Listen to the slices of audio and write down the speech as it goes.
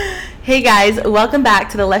Hey guys, welcome back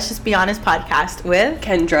to the Let's Just Be Honest podcast with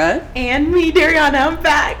Kendra and me, Dariana. I'm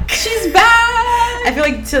back. She's back. I feel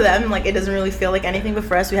like to them, like it doesn't really feel like anything, but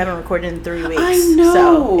for us, we haven't recorded in 3 weeks. I know.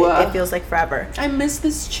 So it feels like forever. I miss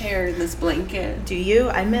this chair and this blanket. Do you?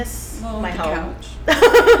 I miss my home. Couch.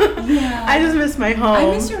 Yeah. I just miss my home.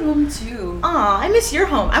 I miss your home too. Aw, I miss your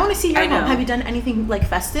home. I want to see your I home. know. Have you done anything like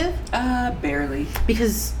festive? Barely.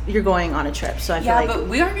 Because you're going on a trip, so I feel like but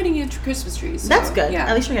we are getting into Christmas trees. So, that's good. Yeah.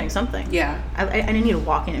 At least you're getting something. Yeah. I need to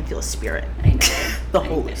walk in and feel a spirit. I know. The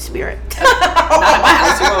Holy Spirit. Not at my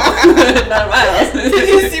house, you won't. Not at my house. Did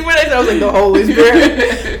you see what I said? I was like, the Holy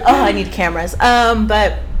Spirit. Oh, I need cameras.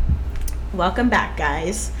 But welcome back,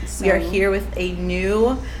 guys. We are here with a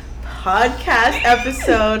new podcast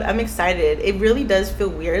episode. I'm excited. It really does feel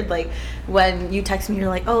weird. Like when you text me, you're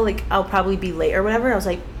like, oh, like I'll probably be late or whatever. I was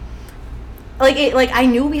like I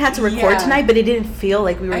knew we had to record tonight, but it didn't feel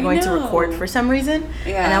like we were going to record for some reason.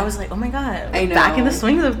 Yeah. And I was like, oh my God, we're back in the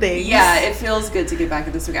swing of things. Yeah, it feels good to get back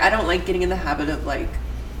in the swing. I don't like getting in the habit of like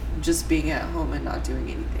just being at home and not doing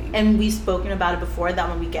anything. And we've spoken about it before that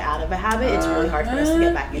when we get out of a habit, it's really hard for us to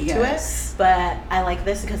get back into it. But I like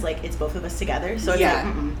this because like it's both of us together. So it's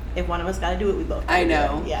like, if one of us got to do it, we both gotta do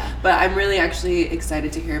it. Yeah. But I'm really actually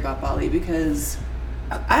excited to hear about Bali because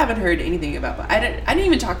I haven't heard anything about Bali. I didn't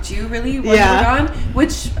even talk to you really when you were gone,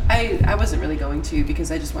 which I wasn't really going to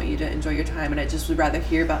because I just want you to enjoy your time and I just would rather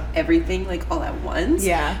hear about everything like all at once.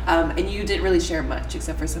 Yeah. And you didn't really share much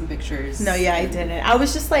except for some pictures. No, I didn't. I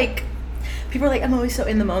was just like, people are like, I'm always so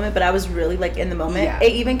in the moment, but I was really like in the moment. Yeah.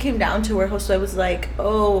 It even came down to where Josue was like,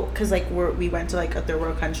 oh, because like we went to like a third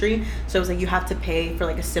world country, so it was like you have to pay for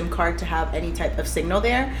like a SIM card to have any type of signal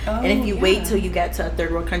there. Oh, and if you wait till you get to a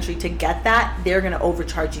third world country to get that, they're gonna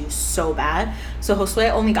overcharge you so bad. So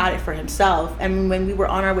Josue only got it for himself, and when we were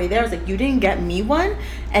on our way there, I was like, you didn't get me one?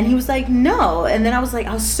 And he was like, no. And then I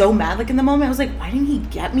was so mad like in the moment. I was like, why didn't he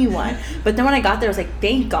get me one? But then when I got there, I was like,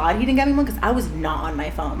 thank God he didn't get me one because I was not on my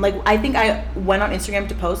phone. Like I think I went on Instagram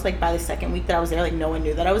to post like by the second week that I was there, like no one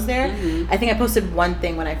knew that I was there. I think I posted one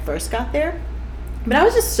thing when I first got there, but I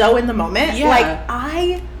was just so in the moment. Like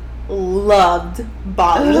I loved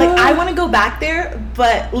Bali. Like I want to go back there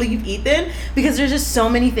but leave Ethan because there's just so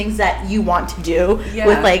many things that you want to do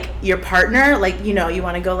with like your partner. Like, you know, you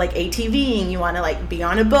want to go like ATVing, you want to like be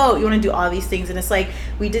on a boat, you want to do all these things, and it's like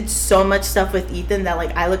we did so much stuff with Ethan that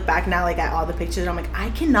like I look back now like at all the pictures and I'm like, I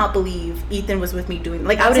cannot believe Ethan was with me doing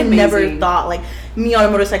like, I would have never thought like me on a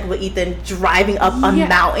motorcycle with Ethan driving up a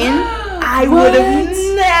mountain. I would have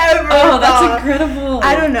never that's incredible.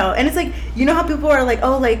 I don't know. And it's like, you know how people are like,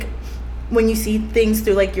 oh, like when you see things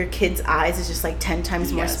through like your kid's eyes, it's just like 10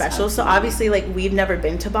 times more special. Absolutely. So obviously like we've never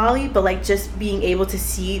been to Bali, but like just being able to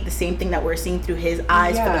see the same thing that we're seeing through his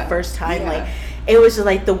eyes for the first time, like it was just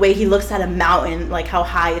like the way he looks at a mountain, like how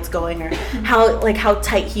high it's going, or how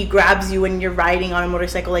tight he grabs you when you're riding on a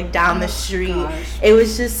motorcycle like down the street. It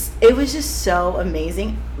was just so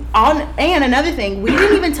amazing. And another thing, we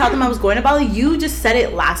didn't even tell them I was going to Bali. You just said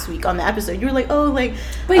it last week on the episode. You were like, oh, like,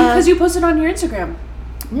 but because you posted on your Instagram.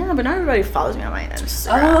 Yeah, but not everybody follows me on my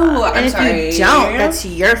Instagram. Oh, I'm sorry. And if you don't, that's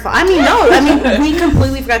your fault. I mean, no. I mean, we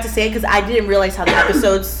completely forgot to say it because I didn't realize how the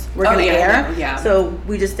episodes were going to air. Yeah. So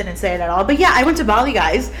we just didn't say it at all. But yeah, I went to Bali,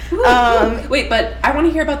 guys. Wait, but I want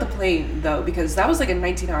to hear about the plane, though, because that was like a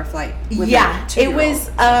 19-hour flight. Yeah, it was,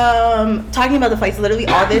 talking about the flights, literally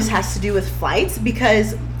all this has to do with flights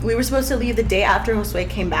because we were supposed to leave the day after Josue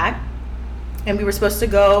came back. And we were supposed to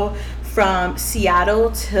go from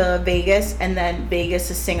Seattle to Vegas and then Vegas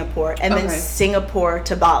to Singapore and then Singapore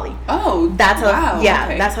to Bali. Oh, that's how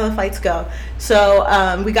that's how the flights go.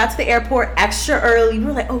 So we got to the airport extra early. We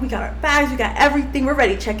were like, oh, we got our bags, we got everything, we're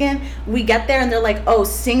ready to check in. We get there and they're like, oh,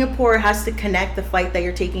 Singapore has to connect the flight that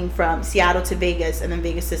you're taking from Seattle to Vegas and then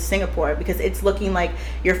Vegas to Singapore because it's looking like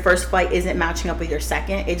your first flight isn't matching up with your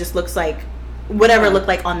second. It just looks like whatever it looked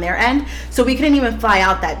like on their end. So we couldn't even fly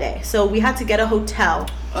out that day. So we had to get a hotel.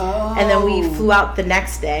 And then we flew out the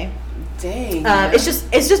next day. Dang. It's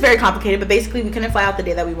just very complicated, but basically we couldn't fly out the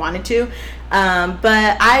day that we wanted to.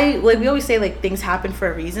 But we always say like things happen for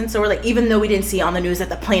a reason. So we're like, even though we didn't see on the news that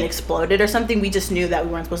the plane exploded or something, we just knew that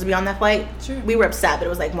we weren't supposed to be on that flight. Sure. We were upset, but it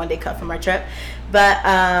was like one day cut from our trip. But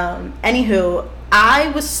anywho,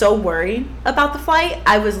 I was so worried about the flight.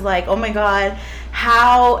 I was like, oh my God,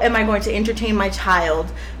 how am I going to entertain my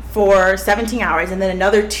child for 17 hours and then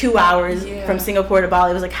another 2 hours from Singapore to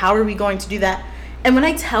Bali? I was like, how are we going to do that? And when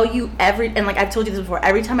I tell you and like I've told you this before,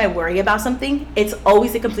 every time I worry about something, it's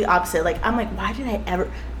always the complete opposite. Like I'm like, why did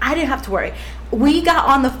I didn't have to worry. We got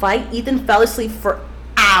on the flight, Ethan fell asleep for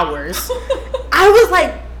hours. I was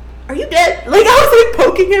like, are you dead? Like, I was like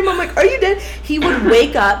poking him. I'm like, are you dead? He would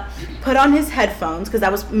wake up, put on his headphones, because I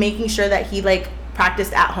was making sure that he like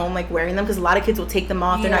practiced at home, like wearing them, because a lot of kids will take them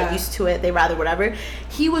off. They're not used to it. They rather whatever.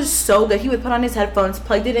 He was so good. He would put on his headphones,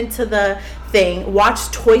 plugged it into the thing,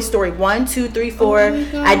 watched Toy Story 1, 2, 3, 4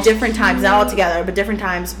 at different times, not all together, but different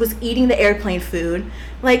times. Was eating the airplane food,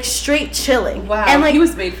 like straight chilling. Wow, and like he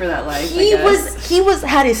was made for that life. He was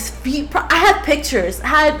had his feet. I have pictures.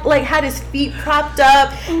 Had his feet propped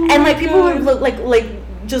up, and like people would look like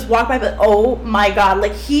just walk by, but oh my god,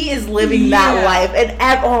 like he is living that life, and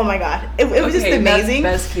oh my god, it was just amazing.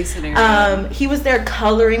 That's best case scenario. He was there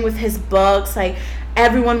coloring with his books, like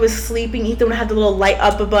everyone was sleeping. Ethan had the little light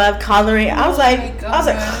up above coloring. I was like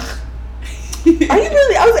are you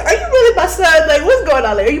really my son? Like, what's going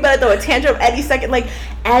on? Like, are you about to throw a tantrum any second? Like,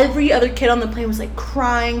 every other kid on the plane was like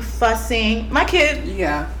crying, fussing. My kid,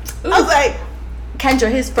 I was like,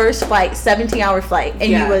 Kendra, his first flight, 17-hour flight, and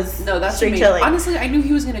he was straight chilling. Honestly, I knew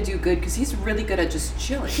he was gonna do good because he's really good at just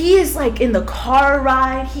chilling. He is like in the car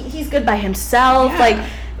ride. He's good by himself. Like,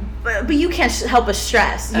 but you can't help but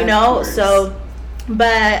stress, you know. So,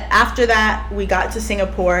 but after that, we got to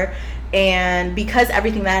Singapore. And because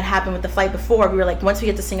everything that had happened with the flight before, we were like, once we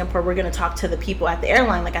get to Singapore, we're going to talk to the people at the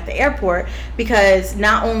airline, like at the airport, because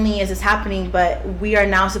not only is this happening, but we are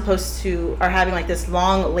now are having like this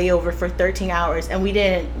long layover for 13 hours, and we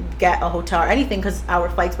didn't get a hotel or anything because our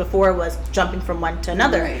flights before was jumping from one to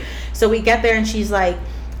another. Right. So we get there and she's like,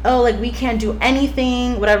 oh, like we can't do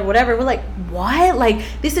anything, whatever. We're like, what? Like,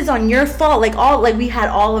 this is on your fault. Like we had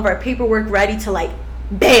all of our paperwork ready to like,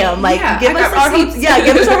 bam, like give us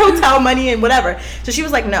our hotel money and whatever. So she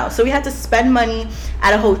was like, no. So we had to spend money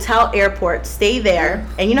at a hotel airport, stay there,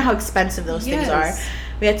 and you know how expensive those things are.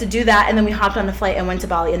 We had to do that, and then we hopped on the flight and went to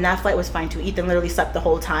Bali, and that flight was fine too. Ethan literally slept the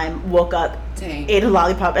whole time, woke up, ate a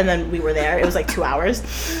lollipop, and then we were there. It was like 2 hours.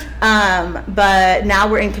 But now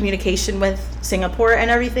we're in communication with Singapore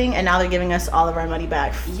and everything, and now they're giving us all of our money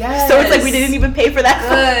back. Yes. So it's like we didn't even pay for that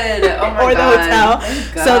or the hotel.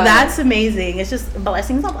 So that's amazing. It's just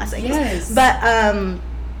blessings on blessings. Yes. But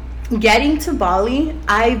getting to Bali,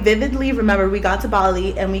 I vividly remember we got to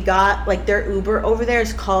Bali and we got like their Uber over there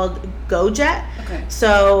is called GoJet. Okay.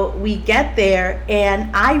 So we get there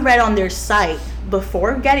and I read on their site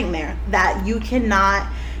before getting there that you cannot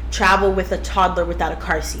travel with a toddler without a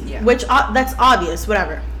car seat, which that's obvious,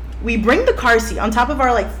 whatever. We bring the car seat on top of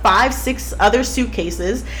our like 5-6 other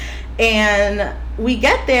suitcases, and we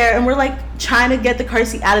get there and we're like trying to get the car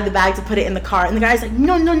seat out of the bag to put it in the car, and the guy's like,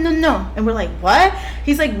 no, and we're like, what?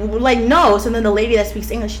 He's like no. So then the lady that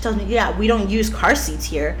speaks English, she tells me, yeah, we don't use car seats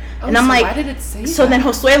here. And I'm like, why did it say so that? Then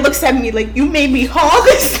Josue looks at me like, you made me haul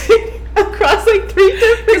this thing across like 3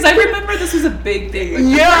 different, because I remember this was a big thing,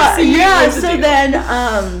 like, so then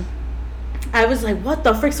I was like, what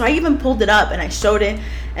the frick? So I even pulled it up and I showed it,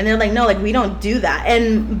 and they're like, no, like we don't do that.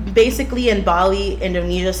 And basically in Bali,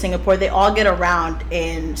 Indonesia, Singapore, they all get around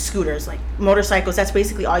in scooters, like motorcycles. That's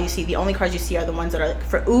basically all you see. The only cars you see are the ones that are like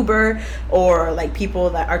for Uber or like people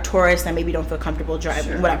that are tourists that maybe don't feel comfortable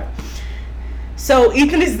driving, whatever. So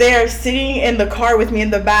Ethan is there sitting in the car with me in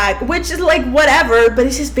the back, which is like whatever, but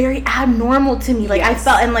it's just very abnormal to me. Like I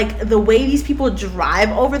felt, and like the way these people drive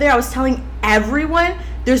over there, I was telling everyone,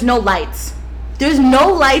 there's no lights. There's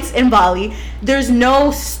no lights in Bali. There's no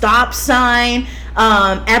stop sign.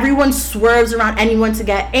 Everyone swerves around anyone to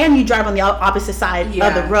get, and you drive on the opposite side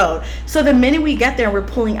of the road. So the minute we get there and we're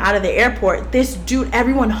pulling out of the airport, this dude,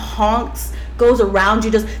 everyone honks, goes around you,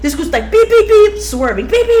 this goes like beep beep beep, swerving,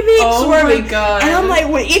 beep beep beep, swerving. Oh my god! And I'm like,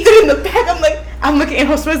 when Ethan in the back, I'm looking at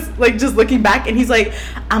Josue's like just looking back, and he's like,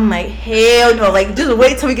 I'm like, hell no, like just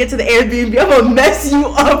wait till we get to the Airbnb. I'm gonna mess you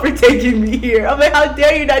up for taking me here. I'm like, how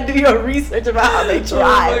dare you not do your research about how they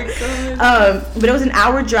drive? Oh my god! But it was an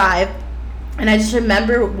hour drive. And I just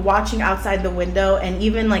remember watching outside the window, and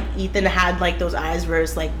even like Ethan had like those eyes where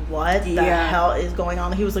it's like, what the hell is going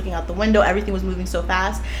on? He was looking out the window, everything was moving so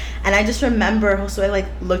fast. And I just remember Josue like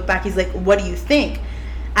looked back, he's like, what do you think?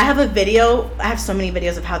 I have so many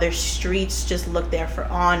videos of how their streets just look there for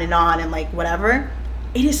on and like whatever.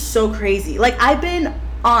 It is so crazy. Like I've been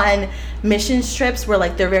on mission trips where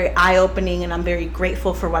like they're very eye-opening, and I'm very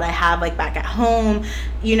grateful for what I have like back at home,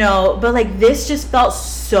 you know, but like this just felt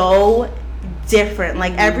so different.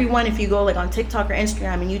 Like everyone, if you go like on TikTok or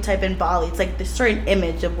Instagram and you type in Bali, it's like this certain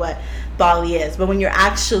image of what Bali is, but when you're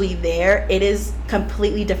actually there, it is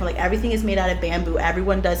completely different. Like everything is made out of bamboo.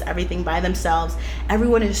 Everyone does everything by themselves.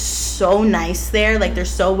 Everyone is so nice there. Like they're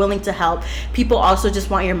so willing to help. People also just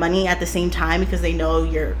want your money at the same time because they know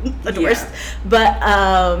you're a tourist. But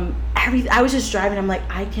I was just driving, I'm like,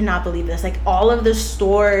 I cannot believe this. Like all of the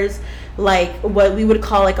stores like what we would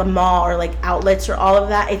call like a mall or like outlets or all of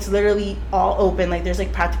that. It's literally all open. Like there's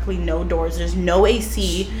like practically no doors. There's no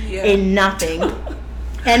AC in nothing.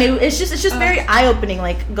 And it's just very eye-opening,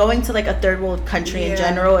 like going to like a third world country in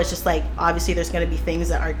general. It's just like, obviously there's going to be things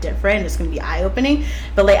that are different. It's going to be eye-opening,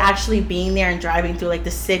 but like actually being there and driving through like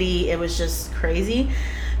the city, it was just crazy.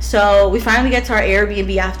 So we finally get to our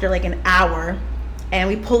Airbnb after like an hour, and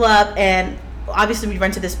we pull up, and obviously we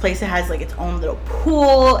rented this place that has like its own little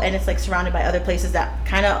pool, and it's like surrounded by other places that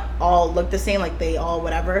kind of all look the same, like they all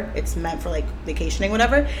whatever, it's meant for like vacationing,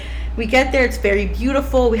 whatever. We get there, it's very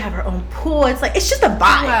beautiful, we have our own pool, it's just a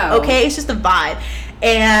vibe. Okay, it's just a vibe.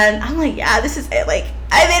 And I'm like, yeah, this is it. Like,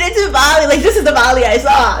 I made it to Bali. Like, this is the Bali I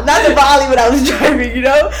saw, not the Bali when I was driving, you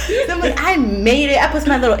know? So I'm like, I made it. I post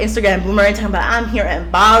my little Instagram boomerang talking about I'm here in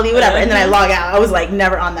Bali, whatever. And then I log out. I was like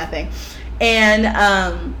never on that thing.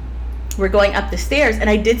 And we're going up the stairs, and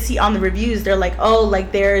I did see on the reviews, they're like, oh,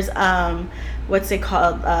 like there's what's it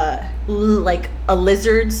called, like a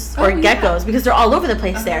lizards or geckos, because they're all over the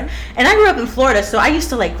place there. And I grew up in Florida, so I used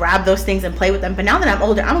to like grab those things and play with them, but now that I'm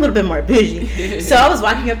older, I'm a little bit more bougie. So I was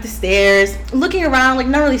walking up the stairs, looking around, like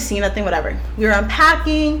not really seeing nothing, whatever. We were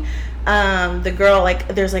unpacking. The girl, like,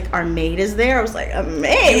 there's like, our maid is there. I was like, a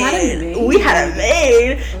maid? We had a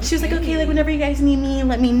maid. She was like, okay, like whenever you guys need me,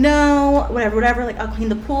 let me know, whatever. Like, I'll clean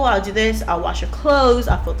the pool, I'll do this, I'll wash your clothes,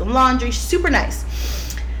 I'll fold the laundry. Super nice.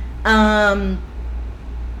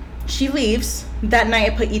 She leaves. That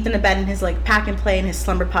night I put Ethan to bed in his like pack and play in his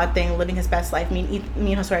slumber pod thing, living his best life. Me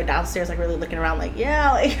and Jose are downstairs, like really looking around, like,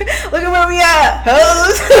 yeah, like look at where we at,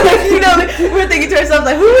 hoes. You know, like, we're thinking to ourselves,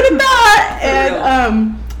 like, who would have thought?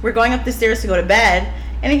 And we're going up the stairs to go to bed,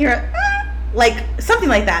 and I hear like something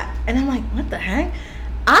like that, and I'm like, what the heck?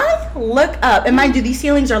 I look up, and mind you, these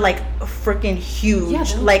ceilings are like freaking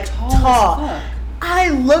huge, like tall. I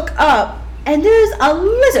look up, and there's a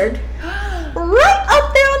lizard right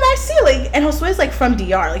up there on that ceiling. And Josue's like from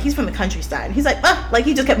DR, like he's from the countryside, and he's like, like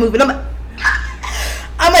he just kept moving. I'm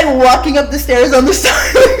like walking up the stairs on the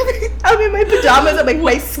side. I'm in my pajamas. I'm like,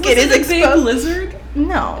 my skin is exposed. Big lizard?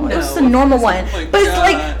 No, it's just a normal one. But it's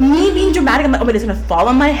like me being dramatic. I'm like, oh my, it's gonna fall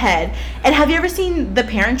on my head. And have you ever seen The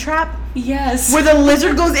Parent Trap? Yes. Where the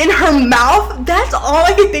lizard goes in her mouth? That's all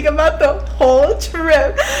I can think about the whole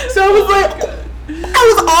trip. So I was like,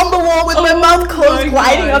 I was on the wall with my mouth closed,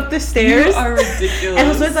 gliding up the stairs. You are ridiculous. And I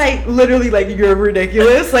was like, literally, like, you're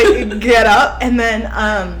ridiculous. Like, get up. And then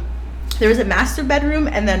there was a master bedroom,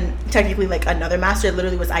 and then technically like another master. It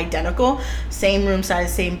literally was identical, same room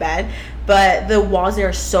size, same bed, but the walls there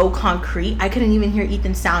are so concrete, I couldn't even hear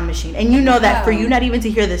Ethan's sound machine. And you know that for you not even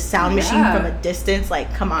to hear the sound machine from a distance,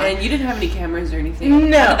 like, come on. And you didn't have any cameras or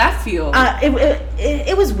anything. No. How did that feel?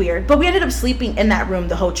 It was weird, but we ended up sleeping in that room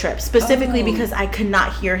the whole trip, specifically because I could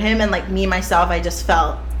not hear him, and like me myself, I just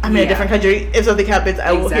felt I'm in a different country. If something happens,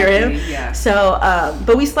 I will hear him. Yeah. So,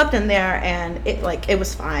 but we slept in there, and it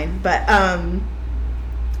was fine. But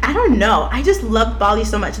I don't know. I just loved Bali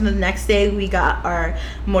so much. And the next day we got our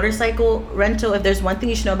motorcycle rental. If there's one thing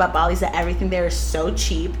you should know about Bali, is that everything there is so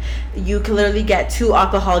cheap. You can literally get 2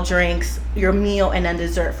 alcohol drinks, your meal, and then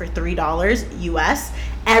dessert for $3 US.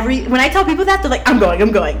 When I tell people that, they're like, I'm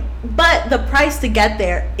going. But the price to get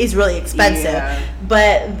there is really expensive. Yeah.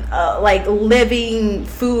 But like living,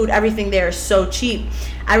 food, everything there is so cheap.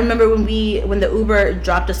 I remember when the Uber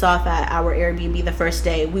dropped us off at our Airbnb the first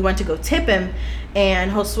day, we went to go tip him,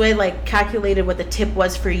 and Josue like calculated what the tip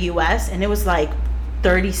was for US, and it was like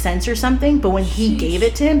 30 cents or something. But when he gave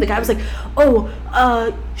it to him, the guy was like,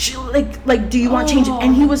 do you want change?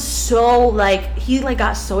 And he was so like, he like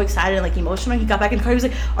got so excited and like emotional. He got back in the car, he was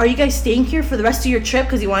like, are you guys staying here for the rest of your trip?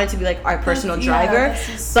 Because he wanted to be like our personal driver.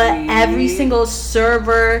 So but every single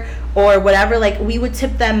server or whatever, like we would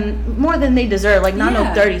tip them more than they deserve, like not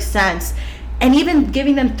no 30 cents. And even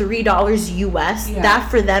giving them $3 US,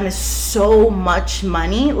 that for them is so much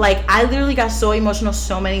money. Like, I literally got so emotional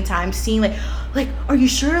so many times seeing like, are you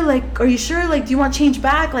sure? Like, do you want change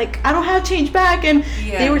back? Like, I don't have change back. And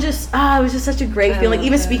they were just, it was just such a great feeling. Like,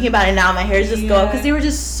 even speaking about it now, my hairs just go up, because they were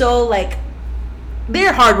just so like,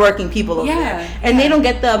 they're hardworking people over there. And they don't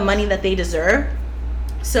get the money that they deserve.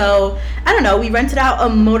 So, I don't know, we rented out a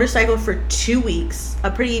motorcycle for 2 weeks,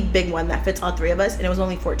 a pretty big one that fits all 3 of us, and it was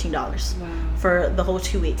only $14 for the whole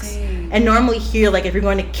 2 weeks. Dang. And normally here, like if you're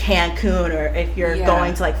going to Cancun or if you're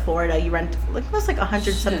going to like Florida, you rent like almost like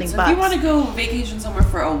 $100-something so bucks. If you want to go vacation somewhere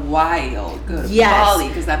for a while, go to Bali,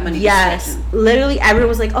 because that money is literally everyone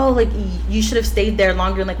was like, oh, like you should have stayed there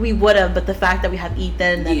longer. And like we would have, but the fact that we have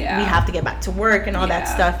Ethan, that we have to get back to work and all that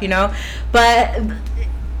stuff, you know. But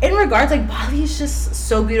in regards, like, Bali is just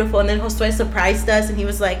so beautiful. And then Josue surprised us, and he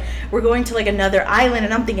was like, we're going to like another island,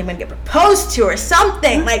 and I'm thinking I'm gonna get proposed to or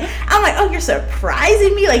something. Like, I'm like, oh, you're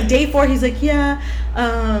surprising me. Like, day 4, he's like, yeah,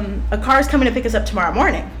 a car's coming to pick us up tomorrow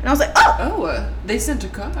morning. And I was like, they sent a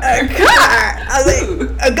car. I was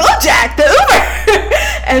like, go Jack, the Uber.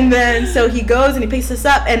 And then so he goes and he picks us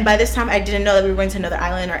up, and by this time I didn't know that we were going to another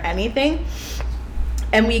island or anything.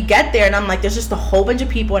 And we get there, and I'm like, there's just a whole bunch of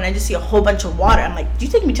people, and I just see a whole bunch of water. I'm like, do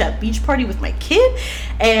you take me to a beach party with my kid?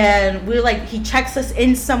 And we're like, he checks us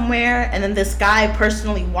in somewhere, and then this guy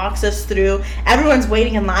personally walks us through. Everyone's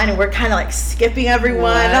waiting in line, and we're kind of like skipping everyone.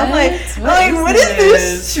 What? I'm like, what is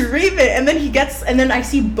this treatment? And then I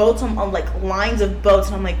see boats on like lines of boats,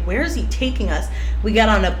 and I'm like, where is he taking us? We get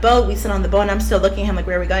on a boat, we sit on the boat, and I'm still looking at him like,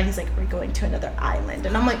 where are we going? He's like, we're going to another island.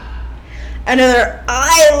 And I'm like, another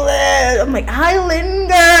island. I'm like, island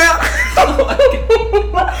girl.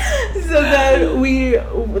 So then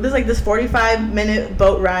there's like this 45-minute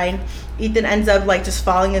boat ride. Ethan ends up like just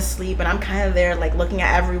falling asleep, and I'm kind of there like looking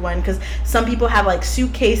at everyone, because some people have like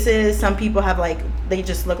suitcases, some people have like, they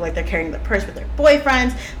just look like they're carrying their purse with their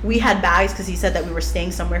boyfriends. We had bags because he said that we were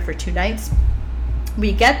staying somewhere for 2 nights.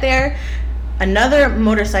 We get there, another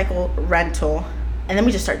motorcycle rental, and then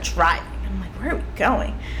we just start driving. I'm like, where are we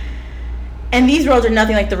going? And these roads are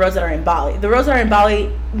nothing like the roads that are in Bali. The roads that are in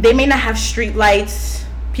Bali, they may not have street lights.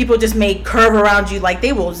 People just may curve around you. Like,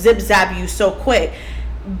 they will zip-zap you so quick.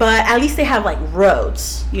 But at least they have, like,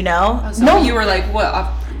 roads, you know? So no, you were like,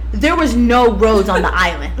 what? There was no roads on the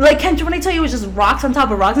island. Like, Kendra, when I tell you it was just rocks on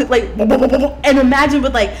top of rocks, like, and imagine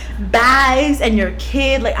with, like, bags and your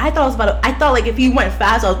kid. Like, I thought like, if you went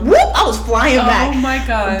fast, I was flying back. Oh, my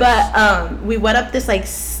gosh. But we went up this, like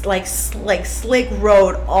slick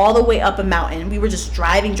road all the way up a mountain. We were just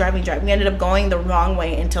driving. We ended up going the wrong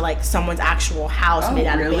way into, like, someone's actual house made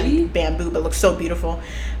out of bamboo, but looked so beautiful.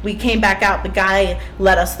 We came back out. The guy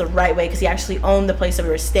led us the right way because he actually owned the place that we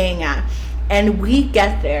were staying at. And we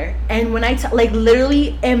get there, and when like,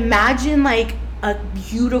 literally imagine like a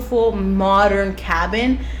beautiful modern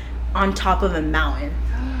cabin on top of a mountain.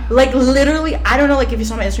 Like, literally, I don't know, like, if you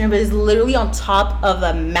saw my Instagram, but it's literally on top of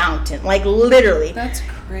a mountain. Like, literally. That's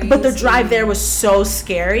crazy. But the drive there was so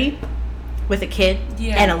scary with a kid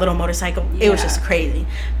and a little motorcycle. It was just crazy.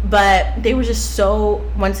 But they were just so,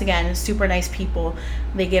 once again, super nice people.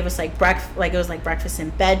 They gave us like breakfast, like it was like breakfast in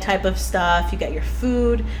bed type of stuff. You get your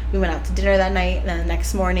food. We went out to dinner that night, and then the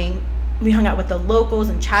next morning we hung out with the locals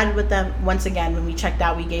and chatted with them. Once again, when we checked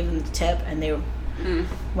out, we gave them the tip, and they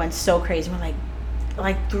went so crazy. We're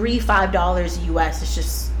like $3-5 US. It's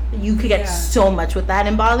just, you could get so much with that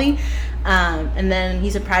in Bali. And then he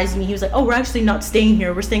surprised me. He was like, oh, we're actually not staying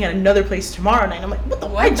here. We're staying at another place tomorrow night. And I'm like, what the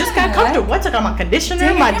fuck? I just got comfortable. I took out my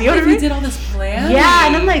conditioner, my deodorant. You did all this planning. Yeah,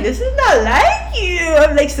 and I'm like, this is not like you.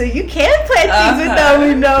 I'm like, so you can plan things without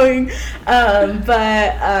me knowing.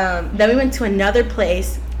 But then we went to another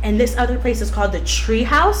place, and this other place is called the Tree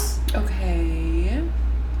House. Okay.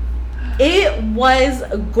 It was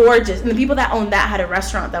gorgeous. And the people that owned that had a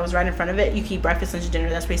restaurant that was right in front of it. You could eat breakfast, lunch, and dinner.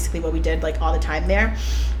 That's basically what we did, like, all the time there.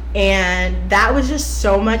 And that was just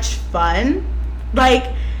so much fun.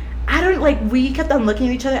 Like, we kept on looking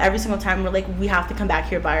at each other every single time. We're like, we have to come back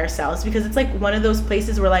here by ourselves, because it's like one of those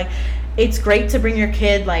places where, like, it's great to bring your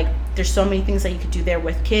kid. Like, there's so many things that you could do there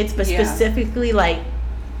with kids, but specifically, like,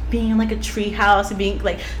 being in like a tree house and being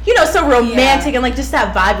like, you know, so romantic and like just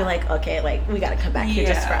that vibe. You're like, okay, like, we gotta come back here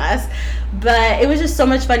just for us. But it was just so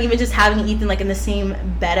much fun, even just having Ethan like in the same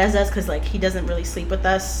bed as us, because like he doesn't really sleep with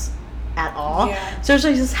us at all. So it's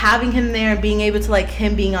like just having him there and being able to, like,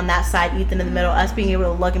 him being on that side, Ethan in the middle, us being able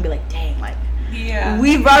to look and be like, dang, like,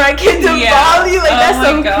 we brought our kid to Bali. Like, that's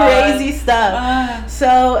some crazy stuff.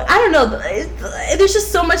 So I don't know, there's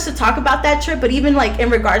just so much to talk about that trip. But even like in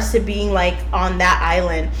regards to being like on that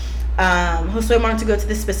island, Josue wanted to go to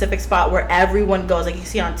this specific spot where everyone goes. Like, you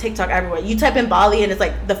see on TikTok everywhere. You type in Bali and it's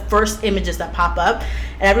like the first images that pop up,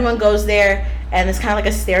 and everyone goes there, and it's kind of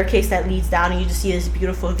like a staircase that leads down, and you just see this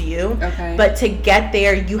beautiful view. But to get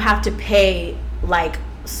there, you have to pay like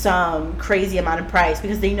some crazy amount of price,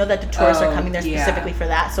 because they know that the tourists are coming there specifically for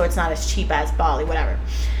that, so it's not as cheap as Bali, whatever.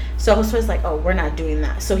 So Josue's like, oh, we're not doing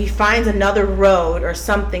that. So he finds another road or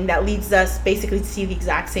something that leads us basically to see the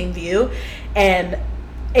exact same view. And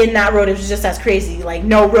in that road, it was just as crazy. Like,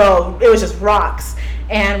 no road. It was just rocks.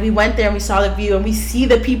 And we went there and we saw the view, and we see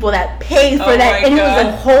the people that paid for that. And it was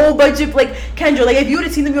a whole bunch of, like, Kendra, like, if you would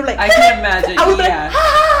have seen them, you were like, I can imagine. I was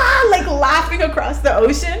like laughing across the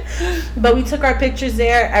ocean. But we took our pictures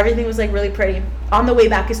there. Everything was, like, really pretty. On the way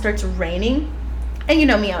back, it starts raining. And you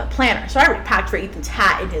know me, I'm a planner. So I already packed for Ethan's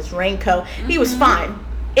hat and his raincoat. He was fine.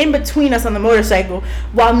 in between us on the motorcycle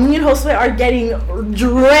while me and Josue are getting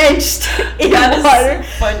drenched in water. So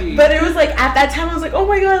funny. But it was like, at that time I was like, oh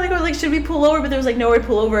my god, like I was like, should we pull over? But there was like nowhere to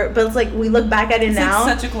pull over. But it's like, we look back at it now,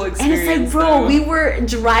 like such a cool experience, and it's like, bro, we were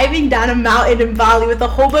driving down a mountain in Bali with a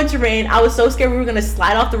whole bunch of rain. I was so scared we were gonna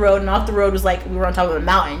slide off the road, and off the road was like, we were on top of a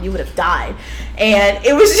mountain, you would have died. And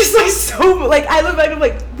it was just like, so like, I look back, I'm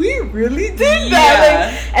like, we really did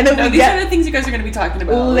that. Like, and then these are the things you guys are going to be talking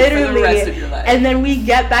about literally for the rest of your life. And then we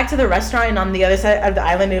get back to the restaurant, and on the other side of the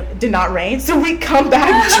island it did not rain, so we come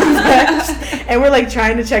back drenched, and we're like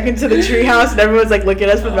trying to check into the treehouse, and everyone's like looking at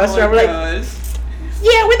us from the restaurant. We're like,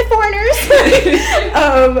 yeah, we're the foreigners.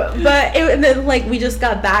 And then like, we just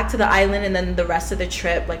got back to the island, and then the rest of the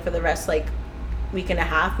trip, like for the rest like week and a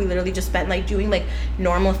half, we literally just spent like doing like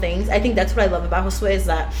normal things. I think that's what I love about Josue, is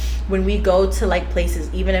that when we go to like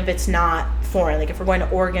places, even if it's not foreign, like if we're going to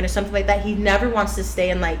Oregon or something like that, he never wants to stay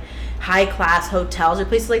in like high class hotels or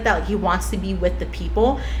places like that. Like, he wants to be with the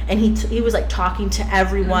people, and he was like talking to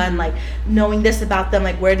everyone, like knowing this about them,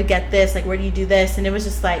 like where to get this, like where do you do this, and it was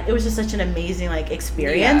just such an amazing like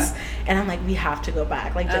experience. And I'm like, we have to go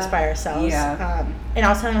back, like just by ourselves. And I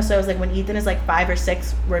was telling us, I was like, when Ethan is like 5 or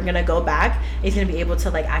 6, we're gonna go back. He's gonna be able to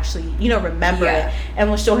like actually, remember it, and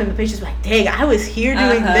we'll show him the pictures, like, dang, I was here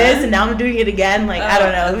doing this, and now I'm doing it again. Like, I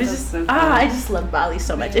don't know, it was just so I just love Bali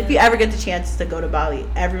so much. If you ever get the chance to go to Bali,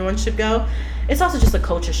 everyone should go. It's also just a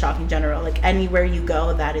culture shock in general. Like, anywhere you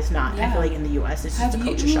go that is not, I feel like in the US, it's just a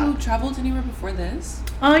culture shock. Have you traveled anywhere before this?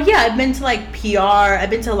 Yeah, I've been to like PR. I've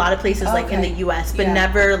been to a lot of places like in the US, but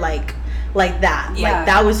never like that. Like,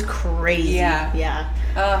 that was crazy.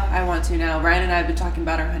 I want to now. Ryan and I have been talking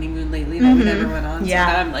about our honeymoon lately that we never went on. So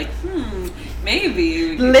now I'm like,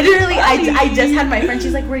 maybe. Literally, I just had my friend,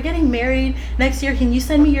 she's like, we're getting married next year. Can you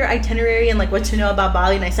send me your itinerary and like what to know about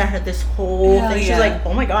Bali? And I sent her this whole thing. She's like,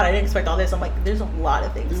 oh my god, I didn't expect all this. I'm like, there's a lot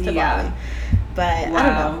of things to Bali. But I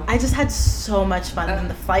don't know. I just had so much fun. And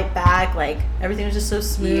the flight back, like, everything was just so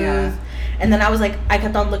smooth. And then I was like, I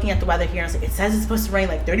kept on looking at the weather here. I was like, it says it's supposed to rain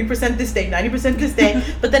like 30% this day, 90% this day.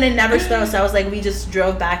 But then it never snowed. So I was like, we just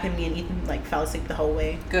drove back, and me and Ethan like fell asleep the whole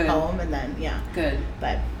way home. And then, Good.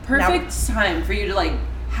 But perfect time for you to like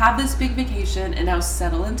have this big vacation and now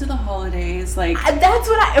settle into the holidays. Like, that's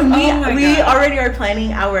what we already are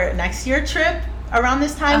planning our next year trip around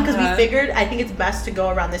this time, because we figured I think it's best to go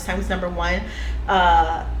around this time, because number one,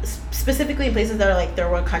 specifically in places that are like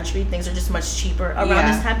third world country, things are just much cheaper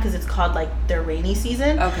around this time, because it's called like their rainy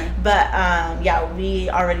season. But we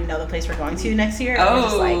already know the place we're going to next year, and we're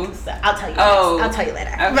just like, so I'll tell you I'll tell you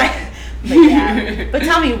later. But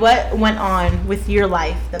tell me, what went on with your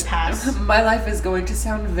life the past? My life is going to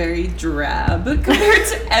sound very drab compared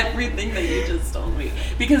to everything that you just told me,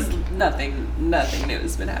 because nothing new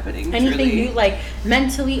has been happening. Anything new, like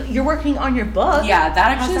mentally? You're working on your book. That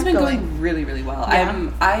actually has been going really, really well.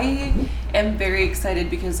 I am very excited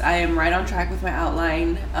because I am right on track with my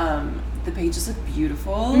outline. The pages look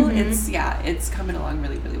beautiful. It's coming along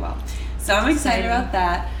really, really well. So I'm excited about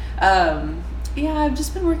that. I've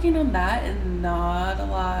just been working on that and not a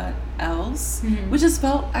lot else, which has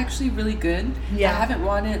felt actually really good. I haven't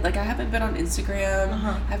been on Instagram.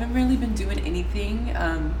 I haven't really been doing anything.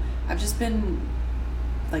 I've just been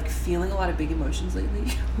like feeling a lot of big emotions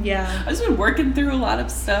lately. I've just been working through a lot of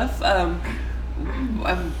stuff.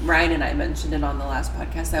 Ryan and I mentioned it on the last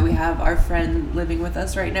podcast that we have our friend living with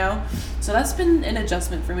us right now. So that's been an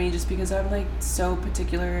adjustment for me, just because I'm like so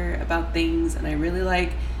particular about things, and I really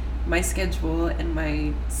like my schedule and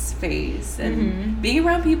my space, and being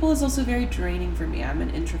around people is also very draining for me. I'm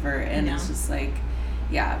an introvert, and it's just like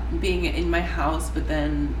being in my house, but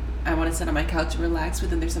then I want to sit on my couch and relax, but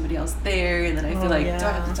then there's somebody else there, and then I feel like, do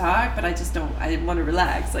I have to talk? But I want to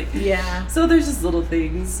relax, like, so there's just little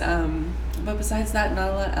things, but besides that, not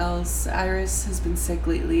a lot else. Iris has been sick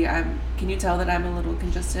lately. Can you tell that I'm a little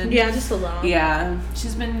congested? Just a little.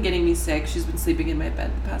 She's been getting me sick. She's been sleeping in my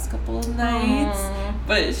bed the past couple of nights.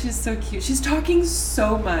 But she's so cute. She's talking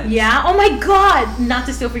so much. Oh my god! Not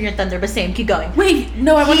to steal from your thunder, but same. Keep going. Wait,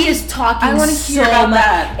 no, he is talking. I want to hear about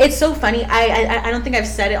that. It's so funny. I don't think I've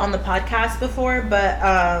said it on the podcast before,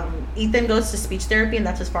 but Ethan goes to speech therapy, and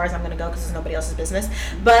that's as far as I'm gonna go, because it's nobody else's business.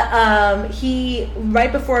 But he,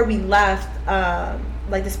 right before we left,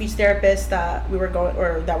 like the speech therapist that we were going,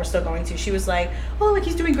 or that we're still going to, she was like, oh, like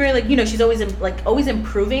he's doing great, like, she's always always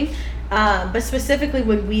improving, but specifically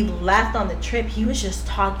when we left on the trip, he was just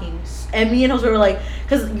talking, and me and Jose were like,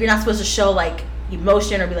 because you're not supposed to show like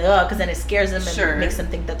emotion or be like, oh, because then it scares them and makes them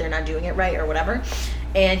think that they're not doing it right or whatever.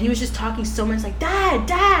 And he was just talking so much, like,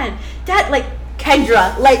 dad, like,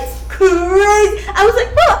 Kendra, like crazy. I was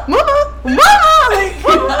like, mama, like,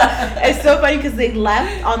 mama. It's so funny because they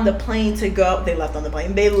left on the plane to go. They left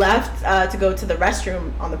to go to the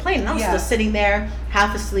restroom on the plane, and I was still sitting there,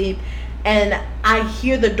 half asleep. And I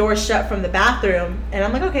hear the door shut from the bathroom, and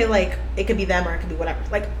I'm like, okay, like, it could be them or it could be whatever.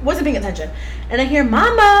 Like, wasn't paying attention. And I hear,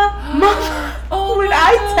 mama. When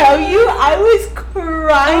I tell you, I was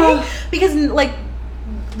crying. Because, like,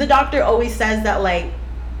 the doctor always says that, like,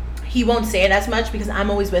 he won't say it as much because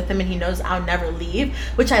I'm always with him and he knows I'll never leave,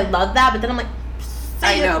 which I love that. But then I'm like,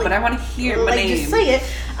 I know, but I want to hear my name. Just say it.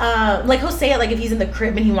 Like, he'll say it, like, if he's in the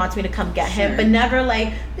crib and he wants me to come get him, but never,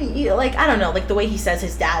 like, I don't know, like, the way he says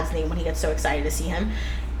his dad's name when he gets so excited to see him.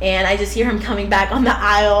 And I just hear him coming back on the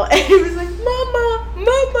aisle, and he was like, mama.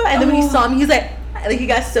 And then when he saw me, he's like, he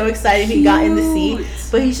got so excited he got in the seat.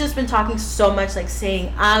 But he's just been talking so much, like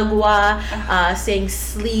saying agua, saying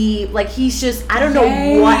sleep. Like, he's just, I don't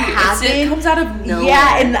know what happened. It comes out of nowhere.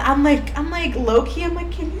 Yeah, and I'm like low key, I'm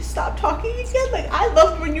like, can you stop talking again? Like, I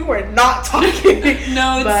loved when you were not talking.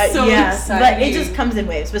 No, it's so exciting. But it just comes in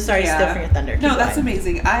waves. But sorry, still for your thunder. No, that's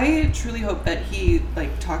amazing. I truly hope that he,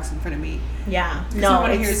 like, talks in front of me. Yeah, no, I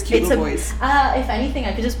want to hear his cute little voice. If anything,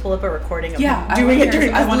 I could just pull up a recording of him doing it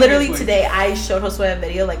during. Literally today, I showed Josue a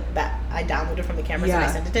video like that I downloaded from the cameras and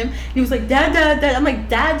I sent it to him. And he was like, Dad. I'm like,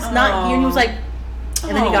 Dad's not here. And he was like,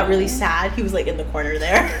 and then he got really sad. He was like in the corner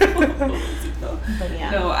there. But yeah.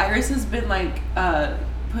 No, Iris has been like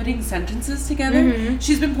putting sentences together. Mm-hmm.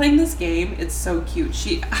 She's been playing this game. It's so cute.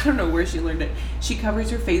 I don't know where she learned it. She covers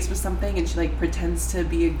her face with something and she like pretends to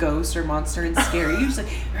be a ghost or monster and scare you. She's like,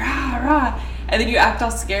 rah, rah. And then you act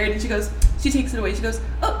all scared and she takes it away. She goes,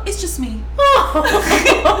 oh, it's just me.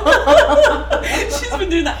 She's been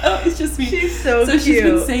doing that. Oh, it's just me. She's so cute. So she's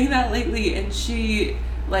been saying that lately, and she's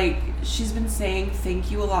been saying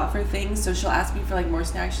thank you a lot for things. So she'll ask me for like more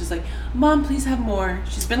snacks. She's like, Mom, please have more.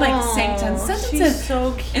 She's been like saying 10 sentences. She's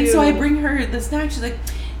so cute. And so I bring her the snack. She's like,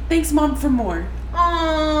 thanks, Mom, for more.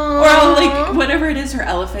 Aww. Or like whatever it is, her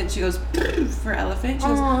elephant. She goes for elephant. She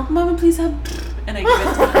goes, Mama, please have. And I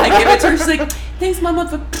give it to her. She's like, thanks, Mama,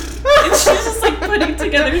 for. And she's just like putting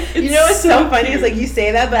together. You know what's so funny is like you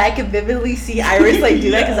say that, but I can vividly see Iris like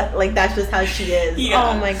do that because like that's just how she is. Yeah.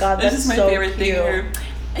 Oh my god, that's just my so favorite cute. thing.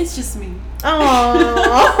 It's just me.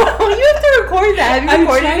 Oh, you have to record that. Have you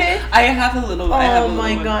recorded it? I have a little. Oh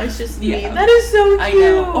my god, it's just me. That is so cute. I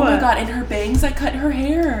know. Oh my god, and her bangs. I cut her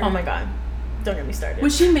hair. Oh my god, don't get me started.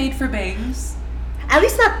 Was she made for bangs? At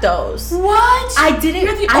least not those. What? I didn't.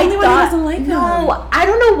 You're the only one who doesn't like them. No, I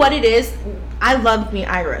don't know what it is. I love me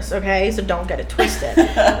Iris, okay? So don't get it twisted.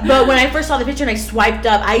 But when I first saw the picture and I swiped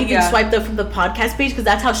up, I even swiped up from the podcast page because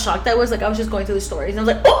that's how shocked I was. Like, I was just going through the stories and I was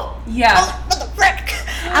like, oh! Yeah. Oh, what the frick?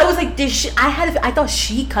 I was like, I thought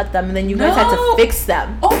she cut them and then you guys had to fix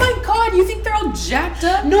them. Oh my god, you think they're all jacked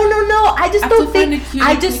up? No. I just don't think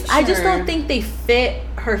I just don't think they fit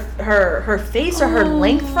her face or her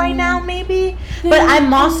length right now, maybe. But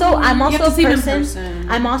I'm also a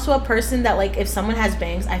person that like if someone has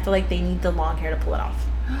bangs, I feel like they need the long hair to pull it off.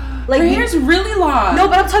 Like her hair's really long. No,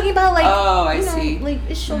 but I'm talking about like I see. Like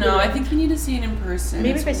it's no, I think you need to see it in person.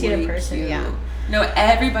 Maybe if I see it in person, yeah. No,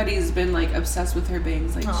 everybody's been like obsessed with her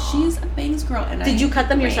bangs. Like she's a bangs girl. And did you cut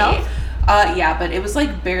them yourself? Yeah, but it was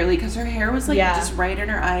like barely because her hair was like just right in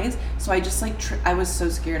her eyes. So I just like I was so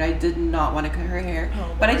scared. I did not want to cut her hair,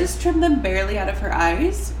 but I just trimmed them barely out of her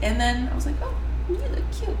eyes, and then I was like, oh, you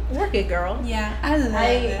look cute. Work it, girl. Yeah, I love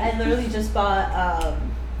it. I literally just bought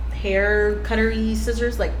hair cuttery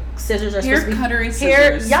scissors. Like scissors are hair supposed to be cuttery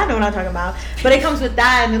scissors. Yeah, I know what I'm talking about. But it comes with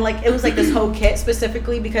that, and then, like it was like this whole kit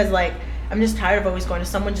specifically because like. I'm just tired of always going to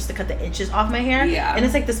someone just to cut the inches off my hair. Yeah. And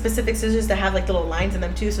it's like the specific scissors that have like little lines in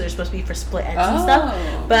them too, so they're supposed to be for split ends and stuff.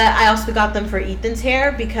 But I also got them for Ethan's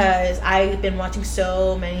hair because I've been watching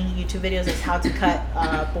so many YouTube videos of how to cut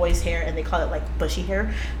boys' hair, and they call it like bushy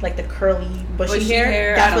hair, like the curly bushy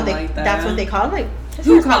hair. That's what they call it. Like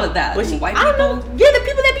who call it that? Bushy? White people? I don't know. Yeah, the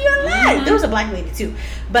people that be on live. Mm-hmm. There was a black lady too.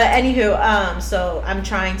 But anywho, so I'm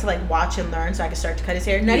trying to like watch and learn so I can start to cut his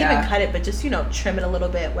hair. Not even cut it, but just trim it a little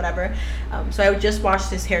bit, whatever. So I would just wash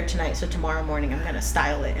his hair tonight. So tomorrow morning I'm gonna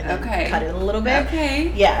style it and then cut it a little bit.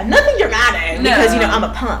 Okay. Yeah, nothing dramatic because I'm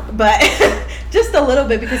a punk, but just a little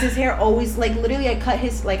bit because his hair always like literally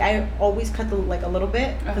I always cut the like a little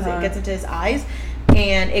bit because it gets into his eyes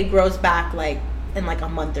and it grows back like in like a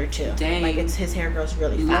month or two. Dang. Like his hair grows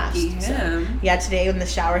really fast. Lucky him. So, yeah, today in the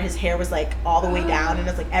shower his hair was like all the way down, and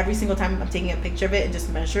it's like every single time I'm taking a picture of it and just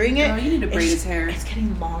measuring it. Oh, you need to braid his hair. It's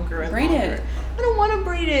getting longer and braid longer. it. I don't want to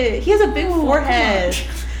braid it. He has a big forehead.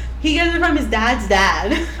 He gets it from his dad's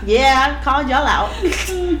dad. Yeah, called y'all out.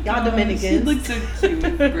 Y'all Dominicans. He looks so cute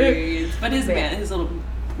with braids. But his little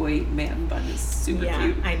boy man bun is super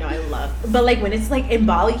cute. I know, I love. But like when it's like in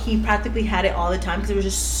Bali, he practically had it all the time because it was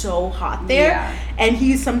just so hot there. Yeah. And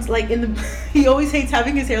he's he always hates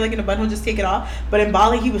having his hair like in a bun. He'll just take it off. But in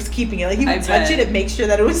Bali, he was keeping it. Like he would touch it and make sure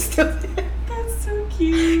that it was still there. That's so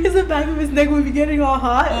cute. Because the back of his neck would be getting all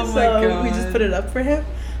hot. Oh my God. We just put it up for him.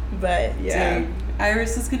 But yeah. Dang.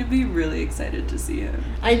 Iris is going to be really excited to see him.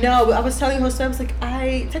 I know. I was telling Jose, I was like,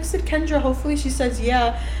 I texted Kendra. Hopefully she says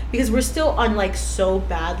yeah. Because we're still on, like, so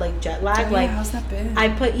bad, like, jet lag. Oh, like, yeah, how's that been? I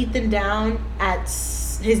put Ethan down at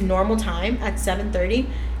his normal time at 7:30,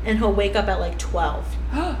 and he'll wake up at, like, 12.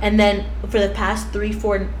 And then for the past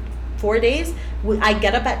 4 days, I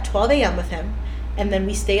get up at 12 a.m. with him. And then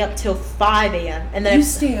we stay up till 5 a.m. And then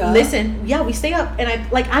stay up? Listen, yeah, we stay up. And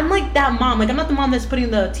I'm like that mom. Like, I'm not the mom that's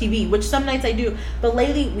putting the TV, which some nights I do. But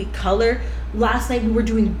lately, we color. Last night, we were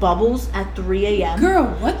doing bubbles at 3 a.m. Girl,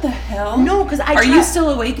 what the hell? No, because Are you still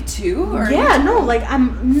awake too? Or yeah, no, like,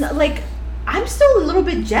 I'm still a little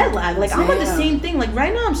bit jet lagged. Like, I'm on the same thing. Like,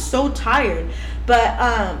 right now, I'm so tired. But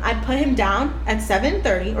I put him down at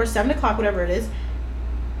 7:30 or 7 o'clock, whatever it is.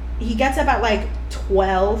 He gets up at, like,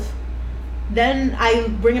 12. Then I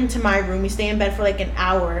bring him to my room. We stay in bed for like an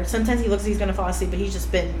hour. Sometimes he looks like he's gonna fall asleep, but he's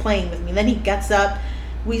just been playing with me. Then he gets up.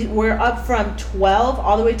 We're up from 12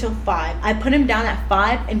 all the way till 5. I put him down at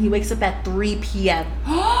 5, and he wakes up at 3 p.m.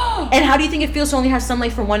 And how do you think it feels to only have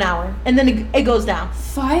sunlight for 1 hour, and then it goes down?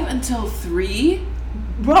 5 until 3,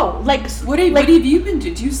 bro. Like what have you been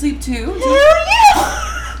doing? Do you sleep too? Hell yeah.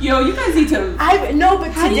 Yo, you guys need to.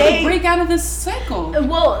 How do you break out of this cycle?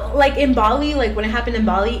 Well, like in Bali, like when it happened in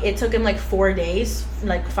Bali, it took him like 4 days,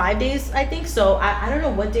 like 5 days, I think. So I don't know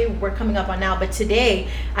what day we're coming up on now, but today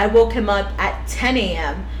I woke him up at 10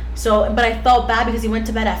 a.m. So, but I felt bad because he went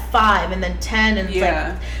to bed at 5 and then 10 and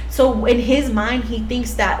like. So in his mind, he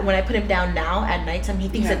thinks that when I put him down now at nighttime, he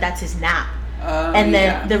thinks that that's his nap. And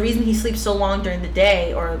then the reason he sleeps so long during the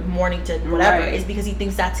day or morning to whatever is because he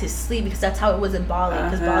thinks that's his sleep, because that's how it was in Bali,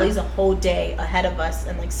 because Bali's a whole day ahead of us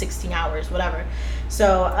and like 16 hours, whatever.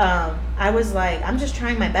 So I was like, I'm just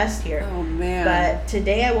trying my best here. Oh man. But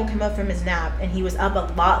today I woke him up from his nap, and he was up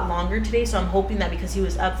a lot longer today, so I'm hoping that because he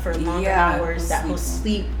was up for longer hours that he'll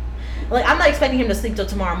sleep. Like, I'm not expecting him to sleep till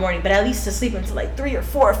tomorrow morning, but at least to sleep until like 3 or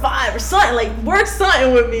 4 or 5 or something. Like, work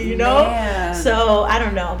something with me, you know? Man. So, I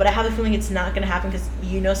don't know. But I have a feeling it's not going to happen because,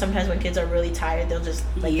 sometimes when kids are really tired, they'll just,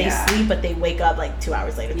 like, they sleep, but they wake up like 2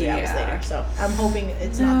 hours later, 3 hours later. So, I'm hoping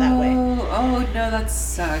it's not that way. Oh, no, that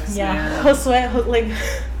sucks, man.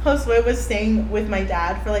 Josue was staying with my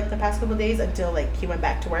dad for, like, the past couple of days until, like, he went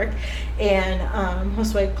back to work. And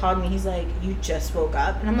Josue called me. He's like, you just woke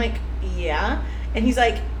up? And I'm like, yeah. And he's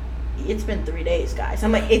like, it's been 3 days, guys.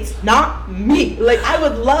 I'm like, it's not me. Like, I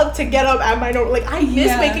would love to get up at my normal. Like, I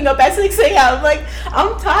miss waking up at 6 a.m. Like,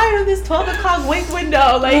 I'm tired of this 12 o'clock wake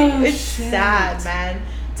window. Like, it's sad, man.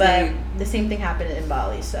 But the same thing happened in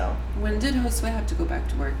Bali, so. When did Josue have to go back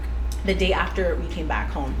to work? The day after we came back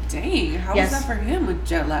home. Dang, how was that for him with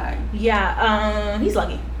jet lag? Yeah, he's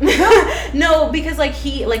lucky. No, because like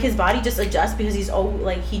his body just adjusts because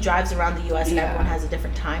he drives around the U.S. and everyone has a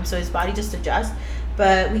different time, so his body just adjusts.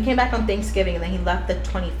 But we came back on Thanksgiving, and then he left the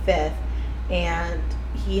 25th, and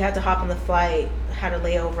he had to hop on the flight, had a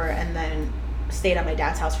layover, and then stayed at my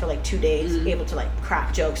dad's house for like 2 days, able to like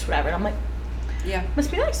crack jokes, whatever. And I'm like, yeah, must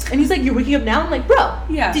be nice. And he's like, you're waking up now? I'm like, bro,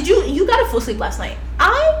 did you got a full sleep last night?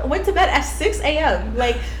 I went to bed at 6 a.m.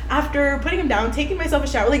 Like, after putting him down, taking myself a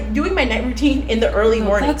shower, like doing my night routine in the early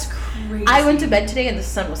morning. That's crazy. I went to bed today, and the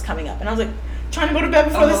sun was coming up, and I was like, trying to go to bed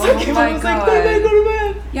before the sun came up. I was like, go to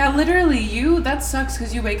bed. Yeah, literally, that sucks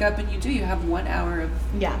because you wake up and you have 1 hour of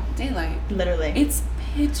daylight. Literally. It's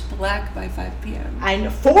pitch black by 5 p.m. I know,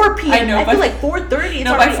 4 p.m. I know. I feel like 4:30. It's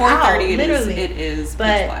already by 4:30 literally. It is but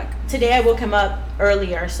pitch black. Today I woke him up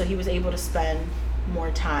earlier, so he was able to spend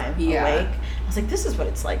more time awake. I was like, this is what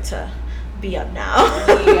it's like to be up now.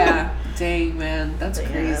 Yeah. Dang, man. That's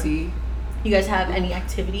crazy. Yeah. You guys have any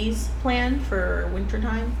activities planned for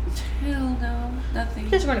wintertime? Hell no, nothing. You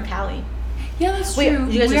guys are going to Cali. Yeah, that's true.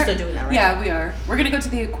 You guys are still doing that, right? Yeah, we are. We're going to go to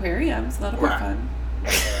the aquarium, so that'll be fun.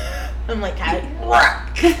 I'm like, Cali.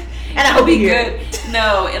 And it'll be good.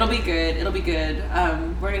 No, it'll be good. It'll be good.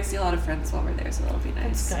 We're going to see a lot of friends while we're there, so that'll be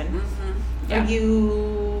nice. That's good. Mm-hmm. Yeah. Are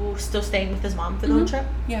you still staying with his mom for the whole trip?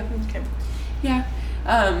 Yeah. Okay. Yeah.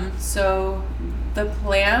 So the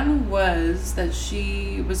plan was that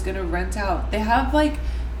she was gonna rent out. They have like,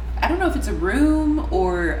 I don't know if it's a room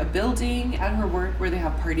or a building at her work where they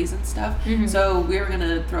have parties and stuff. So we were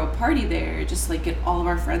gonna throw a party there, just like get all of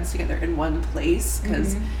our friends together in one place,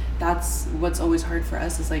 because that's what's always hard for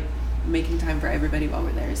us, is like making time for everybody while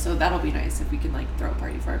we're there. So that'll be nice if we can like throw a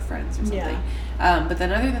party for our friends or something. But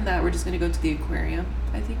then other than that, we're just gonna go to the aquarium,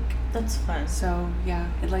 I think. That's fun. So yeah,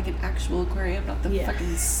 and like an actual aquarium, not the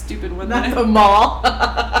fucking stupid one. Not the mall.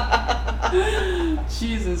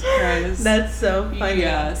 Jesus Christ. That's so funny.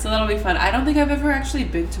 Yeah, so that'll be fun. I don't think I've ever actually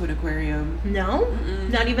been to an aquarium. No?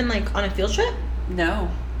 Not even like on a field trip? No.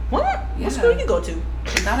 What? Yeah. What school do you go to?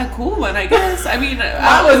 Not a cool one, I guess. I mean,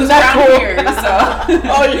 I was around cool. Here, so.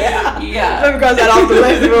 Oh, yeah. Yeah. Never crossed that off the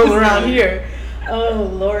list if it was around here. Oh,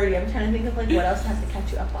 Lordy. I'm trying to think of, like, what else has to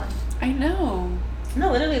catch you up on. I know.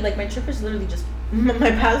 No, literally, like, my trip is literally just,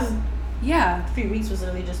 my past few weeks was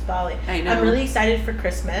literally just Bali. I know. I'm really excited for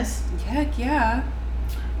Christmas. Heck yeah.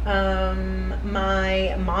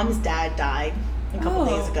 My mom's dad died a couple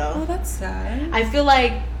days ago. Oh, that's sad. I feel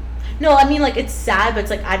like, no, I mean, like, it's sad, but it's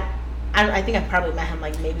like, I think I probably met him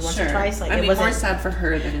like maybe once or twice. Like, I mean, it wasn't more sad for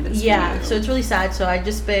her than it is for you. So it's really sad. So I've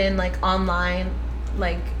just been like online,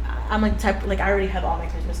 like I'm like the type, like I already have all my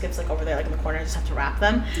Christmas gifts like over there, like in the corner. I just have to wrap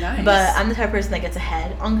them. Nice. But I'm the type of person that gets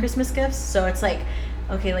ahead on Christmas gifts. So it's like,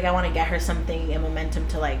 okay, like I want to get her something in momentum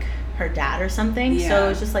to like her dad or something. Yeah. So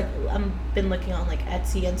it's just like I've been looking on like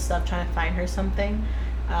Etsy and stuff, trying to find her something.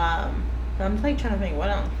 But I'm like trying to think what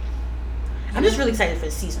else. I'm just really excited for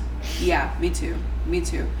the season. Yeah, me too.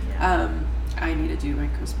 Yeah. I need to do my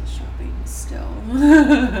Christmas shopping still.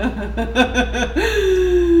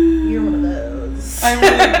 You're one of those. I'm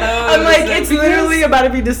one of those. I'm like, it's literally about to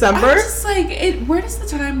be December. I'm just like, where does the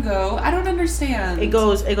time go? I don't understand. It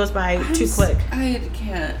goes by too quick. I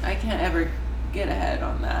can't ever get ahead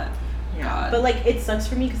on that. Yeah. God. But like, it sucks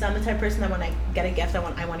for me because I'm the type of person that when I get a gift, I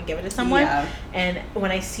want to give it to someone. Yeah. And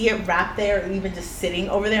when I see it wrapped there or even just sitting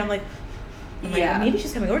over there, I'm like, maybe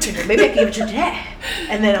she's coming over to me. Maybe I can give it to your dad.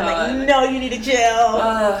 And then I'm like, no, you need to chill.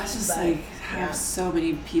 It's just like, I have so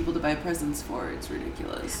many people to buy presents for. It's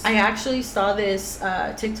ridiculous. I actually saw this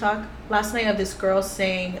TikTok last night of this girl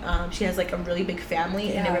saying she has like a really big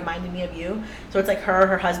family and it reminded me of you. So it's like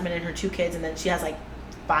her husband, and her 2 kids, and then she has like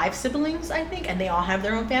 5 siblings, I think, and they all have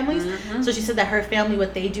their own families. So she said that her family,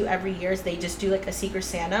 what they do every year is they just do like a Secret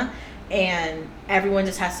Santa, and everyone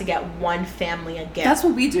just has to get one family a gift. That's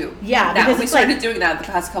what we do. Yeah, because we started doing that the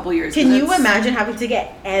past couple years. Can you imagine having to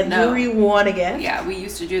get everyone a gift? Yeah, we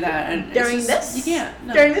used to do that. And during this? You can't.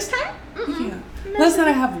 No. During this time? You can't. Plus that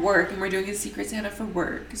I have work, and we're doing a Secret Santa for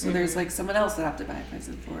work, so there's like someone else that I have to buy a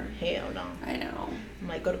present for. Hell no. I know. I'm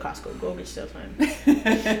like, go to Costco. Go get yourself time. I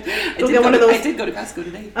did go to Costco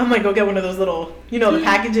today. I'm like, go get one of those little, the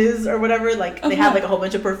packages or whatever. Like they have like a whole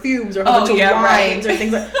bunch of perfumes or a whole bunch of wines or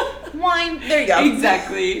things like wine. There you go.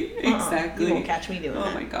 Exactly. You won't catch me doing that.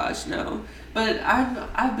 Oh my gosh, no. But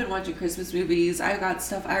I've been watching Christmas movies. I got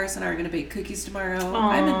stuff. Iris and I are gonna bake cookies tomorrow. Aww,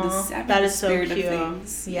 I'm in the spirit so cute. of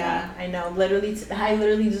things. Yeah, I know. I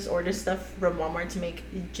literally just order stuff from Walmart to make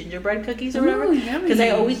gingerbread cookies or whatever. Because I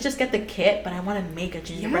always just get the kit, but I want to make a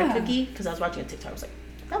gingerbread cookie. Because I was watching a TikTok, I was like,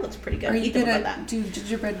 that looks pretty good. Are you gonna do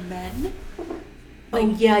gingerbread men?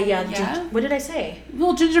 Like, yeah. What did I say?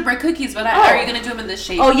 Well, gingerbread cookies, but are you gonna do them in this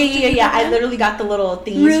shape? Oh yeah. I literally got the little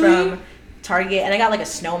thingies from Target, and I got like a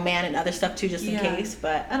snowman and other stuff too, just in case.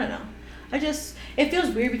 But I don't know. It feels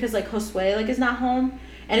weird because like Josue like is not home,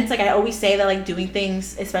 and it's like I always say that like doing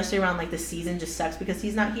things, especially around like the season, just sucks because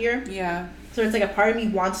he's not here. Yeah. So it's like a part of me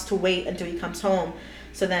wants to wait until he comes home,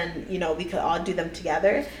 so then we could all do them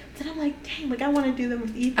together. But then I'm like, dang, like I want to do them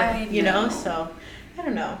with Ethan, So I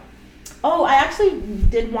don't know. Oh, I actually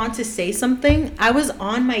did want to say something. I was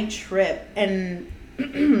on my trip, and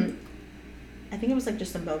I think it was like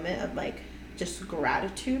just a moment of like just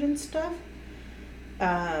gratitude and stuff.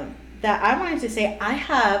 That I wanted to say I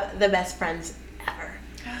have the best friends ever.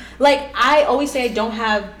 Like I always say I don't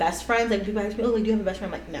have best friends. Like people ask me, oh, like do you have a best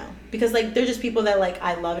friend? I'm like, no, because like they're just people that like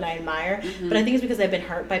I love and I admire. But I think it's because I've been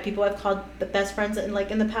hurt by people I've called the best friends in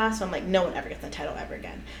the past. So I'm like, no one ever gets that title ever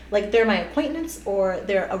again. Like they're my acquaintance or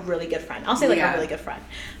they're a really good friend. I'll say like a really good friend.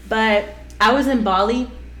 But I was in Bali.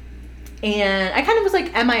 And I kind of was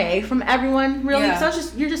like MIA from everyone, really.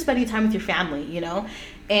 Because you're just spending time with your family,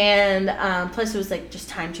 And plus it was like just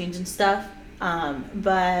time change and stuff.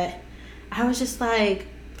 But I was just like,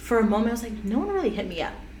 for a moment, I was like, no one really hit me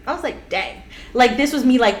up. I was like, dang. Like this was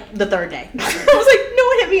me like the 3rd day. I was like, no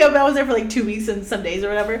one hit me up. I was there for like 2 weeks and some days or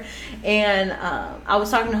whatever. And I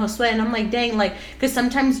was talking to Josue and I'm like, dang, like, because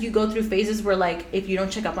sometimes you go through phases where like, if you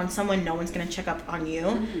don't check up on someone, no one's going to check up on you.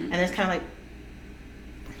 And it's kind of like,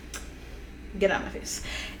 get out of my face.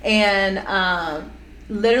 And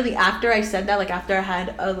literally after I said that, like after I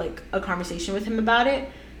had a conversation with him about it,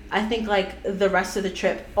 I think like the rest of the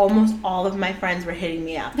trip, almost all of my friends were hitting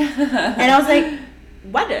me up. And I was like,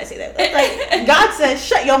 why did I say that? Like, God says,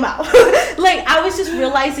 shut your mouth. Like, I was just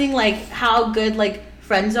realizing like how good like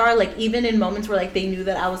friends are, like even in moments where like they knew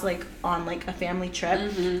that I was like on like a family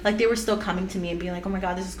trip, like they were still coming to me and being like, oh my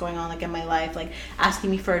God, this is going on like in my life, like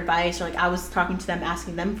asking me for advice, or like I was talking to them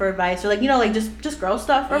asking them for advice, or like, you know, like just girl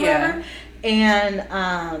stuff or whatever. And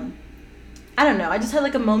I don't know, I just had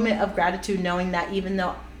like a moment of gratitude knowing that even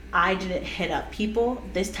though I didn't hit up people,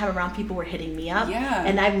 this time around people were hitting me up.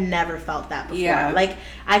 And I've never felt that before. Like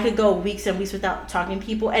I could go weeks and weeks without talking to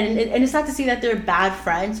people, and it's not to say that they're bad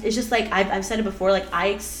friends. It's just like I've said it before, like I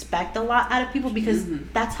expect a lot out of people because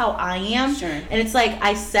that's how I am. And it's like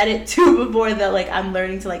I said it too before that like I'm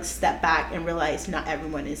learning to like step back and realize not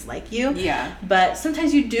everyone is like you. But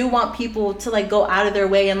sometimes you do want people to like go out of their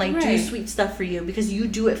way and like do sweet stuff for you because you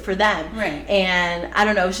do it for them. And I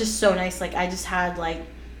don't know, it's just so nice. Like I just had like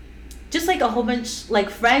a whole bunch like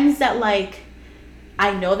friends that like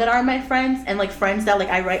I know that are my friends, and like friends that like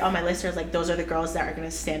I write on my list as like those are the girls that are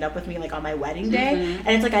gonna stand up with me like on my wedding day. And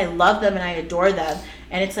it's like I love them and I adore them,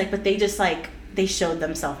 and it's like but they just like they showed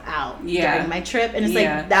themselves out during my trip, and it's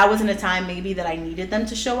like that wasn't a time maybe that I needed them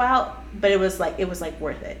to show out, but it was like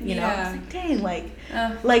worth it, you know. I was like, dang,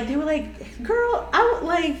 like they were like, girl, I would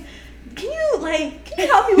like can you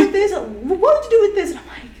help me with this? What would you do with this?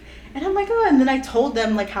 And I'm like, oh, and then I told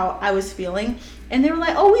them like how I was feeling, and they were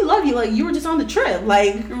like, oh, we love you, like you were just on the trip,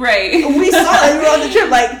 like we saw that you were on the trip,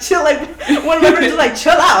 like chill, like one of my friends was like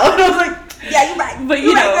chill out, and I was like, yeah, you're right, but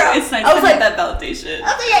you know, right, it's nice to have that validation.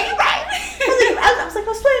 I was like, yeah, you're right. I was like,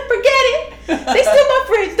 forget it, they still my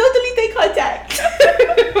friends, don't delete their contact.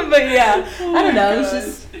 But yeah, I don't know, it's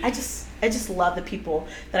just I just love the people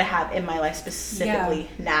that I have in my life specifically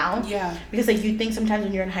now. Because like you think sometimes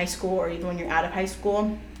when you're in high school or even when you're out of high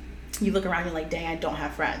school, you look around and you're like, dang, I don't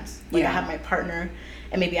have friends. Like I have my partner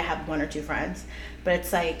and maybe I have one or two friends. But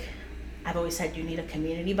it's like, I've always said you need a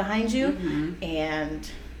community behind you. And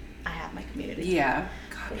I have my community. God.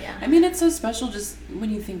 I mean, it's so special just when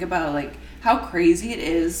you think about like how crazy it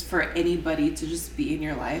is for anybody to just be in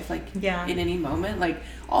your life, like in any moment, like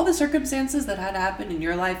all the circumstances that had happened in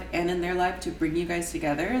your life and in their life to bring you guys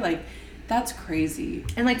together, like that's crazy.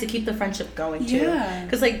 And like to keep the friendship going too.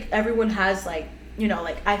 Because like everyone has like, you know,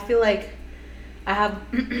 like I feel like I have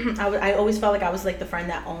I always felt like I was like the friend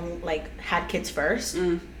that only like had kids first,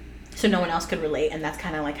 so no one else could relate, and that's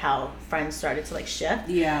kind of like how friends started to like shift.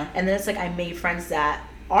 And then it's like I made friends that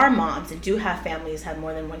are moms and do have families, have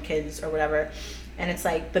more than one kids or whatever, and it's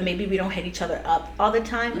like but maybe we don't hit each other up all the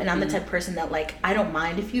time. And I'm the type of person that like I don't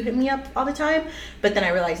mind if you hit me up all the time, but then I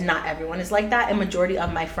realize not everyone is like that, and majority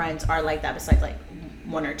of my friends are like that besides like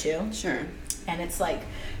one or two. And it's like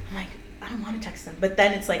I'm like I don't want to text them, but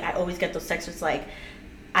then it's like I always get those texts. It's like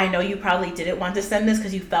I know you probably didn't want to send this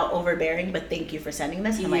because you felt overbearing, but thank you for sending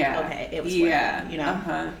this. And I'm like, okay, it was worth it, you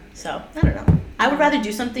know. So I don't know. I would rather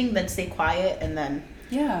do something than stay quiet and then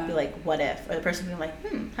be like, what if? Or the person being like,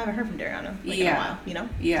 haven't heard from Dariana like in a while, you know.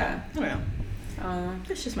 So, I don't know.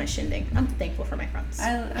 It's just my shindig. I'm thankful for my friends.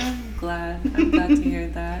 I'm glad to hear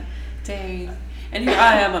that. Dang. And here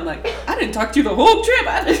I am, I'm like, I didn't talk to you the whole trip.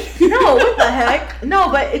 No, what the heck?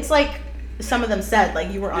 No, but it's like some of them said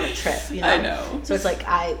like you were on a trip, you know. I know. So it's like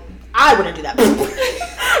I wouldn't do that.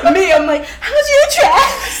 Me, I'm like, how's your trip?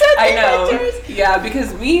 I know. Pictures. Yeah,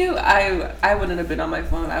 because me, I wouldn't have been on my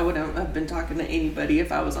phone. I wouldn't have been talking to anybody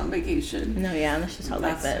if I was on vacation. No, yeah, that's just how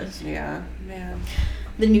life is. Yeah, man.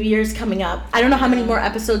 The New Year's coming up. I don't know how many more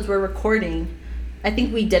episodes we're recording. I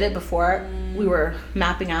think we did it before. We were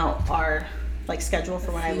mapping out our like schedule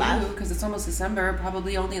for when I left. Because it's almost December.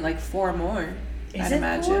 Probably only like 4 more. I'd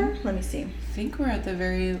imagine. 4? Let me see. I think we're at the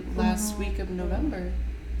very last week of November.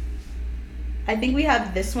 I think we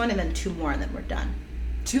have this one and then 2 more and then we're done.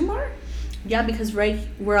 2 more? Yeah, because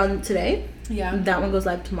we're on today. Yeah. That one goes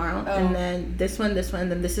live tomorrow. Oh. And then this one,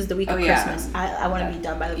 and then this is the week of Christmas. I want to be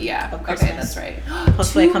done by the week of Christmas. Okay, that's right.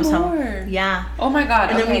 Hopefully it comes more. Home. Yeah. Oh my God.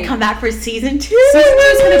 And then we come back for season 2. Season 2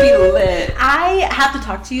 is going to be lit. I have to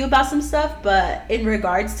talk to you about some stuff, but in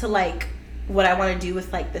regards to like what I want to do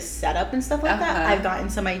with like the setup and stuff like that, I've gotten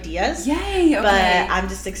some ideas. Yay. Okay. But I'm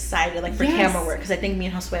just excited like for camera work because I think me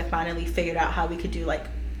and Josue finally figured out how we could do like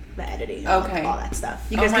the editing and like, all that stuff.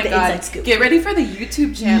 You guys get the inside scoop. Get ready for the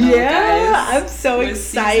YouTube channel, guys. I'm so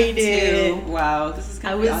excited. Wow, this is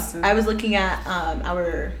gonna be awesome. I was looking at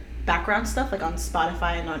our background stuff like on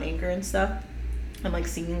Spotify and on Anchor and stuff, and like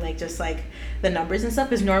seeing like just like the numbers and stuff,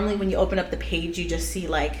 because normally when you open up the page you just see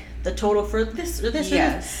like the total for this or this or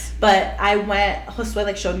this. But Josue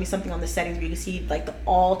like showed me something on the settings where you can see like the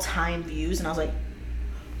all-time views, and I was like,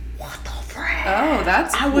 what the frick? Oh,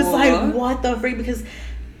 that's cool. I was like, what the frick? Because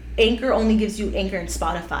Anchor only gives you Anchor and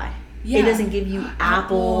Spotify. It doesn't give you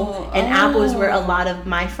Apple. And Apple is where a lot of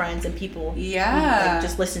my friends and people like,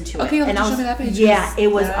 just listen to it. And I was, show me that page. Yeah,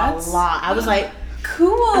 it was a lot. I was like,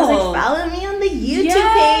 cool. I was like, follow me on the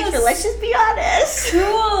YouTube page for Let's Just Be Honest. Cool.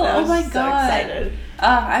 Oh my God. So excited.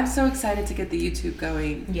 I'm so excited to get the YouTube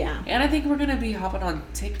going. Yeah. And I think we're going to be hopping on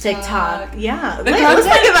TikTok. Yeah. Let's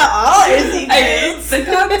talk about all our secrets. The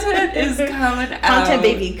content is coming out. Content,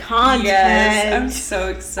 baby. Content. Yes. I'm so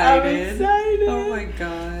excited. Oh my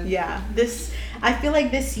God. Yeah. I feel like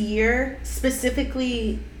this year,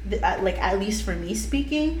 specifically, like at least for me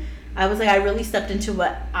speaking, I was like, I really stepped into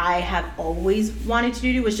what I have always wanted to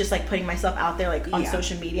do, was just like putting myself out there like on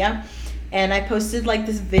social media. And I posted like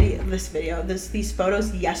these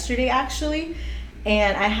photos yesterday actually,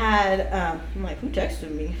 and I had I'm like, who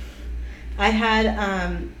texted me? I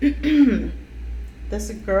had this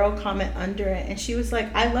girl comment under it, and she was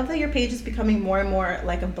like, I love that your page is becoming more and more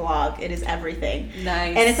like a blog. It is everything.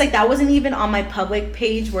 Nice. And it's like, that wasn't even on my public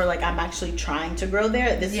page where like I'm actually trying to grow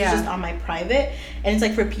there. This is just on my private, and it's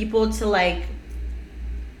like for people to like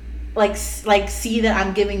see that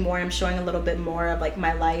I'm giving more, I'm showing a little bit more of like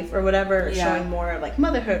my life or whatever, or showing more of like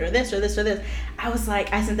motherhood or this or this or this. I was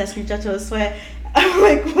like, I sent that screenshot to Josue. I'm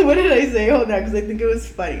like, what did I say? Hold on, because I think it was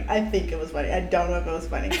funny. I don't know if it was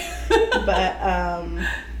funny. But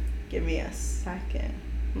give me a second.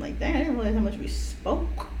 I'm like, dang, I didn't realize how much we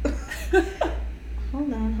spoke.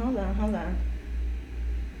 Hold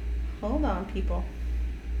on, people.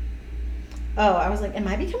 Oh, I was like, am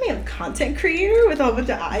I becoming a content creator with a whole bunch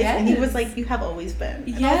of eyes? Yes. And he was like, you have always been. And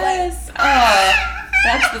yes. Like, oh,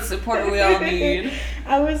 that's the support we all need.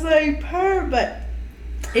 I was like, but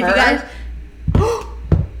if you guys...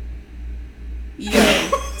 Yo,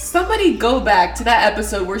 somebody go back to that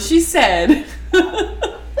episode where she said,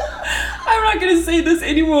 I'm not going to say this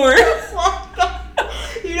anymore.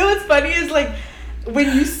 You know what's funny is like,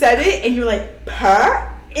 when you said it and you're like, purr?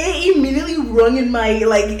 It immediately rung in my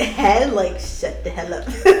like head, like, shut the hell up.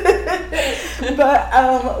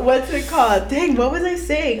 But what's it called? Dang, what was I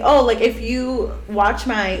saying? Oh, like if you watch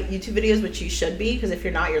my YouTube videos, which you should be, because if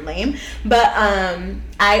you're not, you're lame. But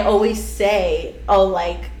I always say, oh,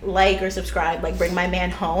 like or subscribe, like bring my man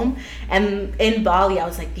home. And in Bali, I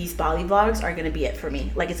was like, these Bali vlogs are gonna be it for me.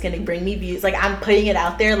 Like it's gonna bring me views. Like I'm putting it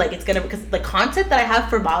out there. Like it's gonna, because the content that I have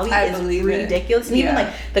for Bali is ridiculous. And even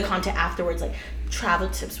like the content afterwards, like travel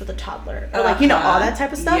tips with a toddler, or like, you know, all that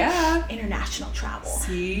type of stuff. International travel.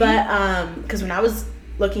 But because when I was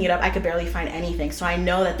looking it up, I could barely find anything, so I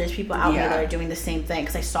know that there's people out there that are doing the same thing,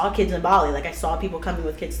 because I saw kids in Bali. Like I saw people coming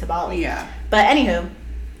with kids to Bali. But anywho,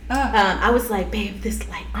 I was like, babe, this,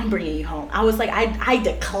 like, I'm bringing you home. I was like, I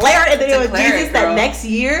declare in the name of Jesus that next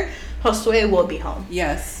year Josue will be home.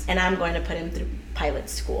 Yes. And I'm going to put him through pilot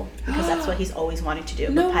school, because that's what he's always wanted to do.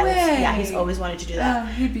 No pilots, way. Yeah, he's always wanted to do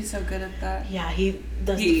that. He'd be so good at that. Yeah, he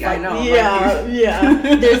does. I know. Yeah.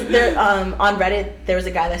 There on Reddit, there was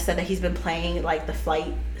a guy that said that he's been playing like the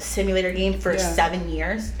flight simulator game for 7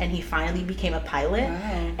 years, and he finally became a pilot.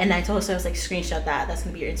 Wow. And I told him, I was like, screenshot that. That's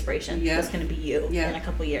gonna be your inspiration. That's gonna be you in a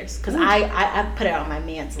couple years. Because I put it on my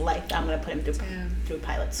man's life that I'm gonna put him through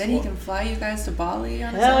pilot school. Then he can fly you guys to Bali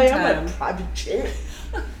on his own time. I'm a private jet.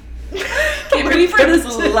 Get ready for this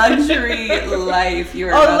luxury life. The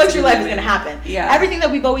luxury life is gonna happen. Yeah, everything that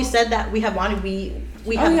we've always said that we have wanted, we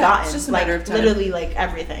have gotten. It's just a like matter of time. Literally, like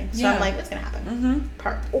everything. So I'm like, it's gonna happen.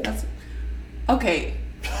 Okay.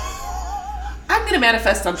 I'm gonna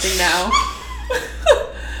manifest something now.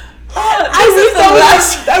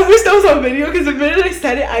 I wish that was on video, because the minute I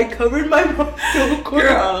said it, I covered my mouth so quick.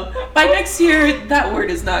 Girl, by next year, that word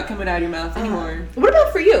is not coming out of your mouth anymore. What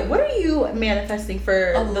about for you? What are you manifesting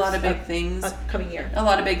for a lot of big things? Upcoming year. A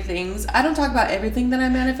lot of big things. I don't talk about everything that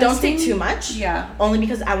I'm manifesting. Don't say too much. Yeah. Only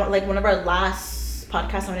because I want, like, one of our last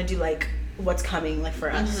podcasts, I want to do like what's coming, like, for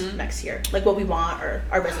us next year, like what we want, or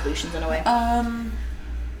our resolutions in a way.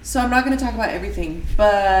 So I'm not going to talk about everything,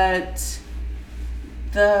 but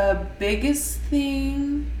the biggest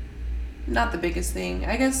thing, not the biggest thing,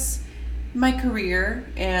 I guess my career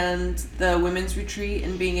and the women's retreat,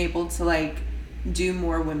 and being able to like do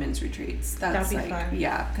more women's retreats. That'd be like fun.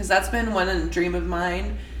 Yeah, because that's been one dream of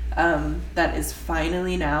mine that is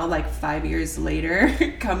finally now, like 5 years later,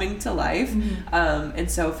 coming to life. And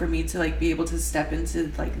so for me to like be able to step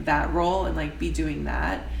into like that role and like be doing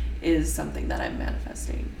that is something that I'm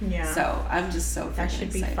manifesting. Yeah. So I'm just so that should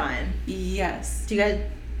excited. be fun. Yes. Do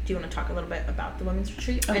you want to talk a little bit about the women's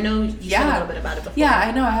retreat? I know you said a little bit about it before. Yeah,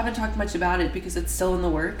 I know. I haven't talked much about it because it's still in the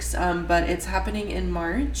works, but it's happening in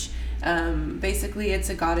March. Basically, it's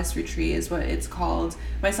a goddess retreat is what it's called.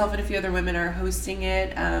 Myself and a few other women are hosting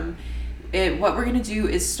it. What we're going to do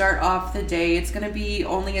is start off the day. It's going to be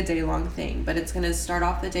only a day-long thing, but it's going to start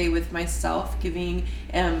off the day with myself giving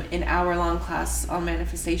an hour-long class on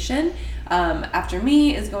manifestation. After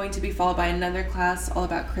me is going to be followed by another class all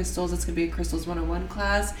about crystals. It's going to be a Crystals 101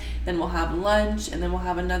 class. Then we'll have lunch, and then we'll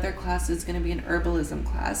have another class that's going to be an herbalism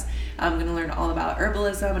class. I'm going to learn all about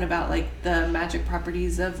herbalism and about like the magic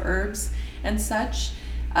properties of herbs and such.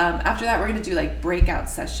 After that, we're going to do like breakout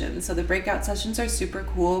sessions. So the breakout sessions are super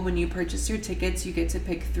cool. When you purchase your tickets, you get to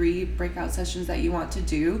pick 3 breakout sessions that you want to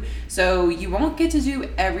do. So you won't get to do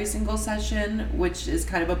every single session, which is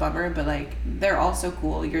kind of a bummer, but like they're all so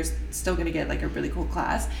cool. You're still going to get like a really cool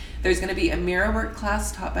class. There's going to be a mirror work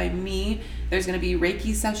class taught by me. There's going to be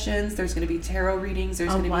Reiki sessions. There's going to be tarot readings. There's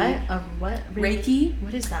going to be what? Reiki.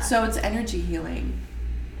 What is that? So it's energy healing.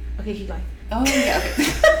 Okay, keep going. Oh, yeah, okay.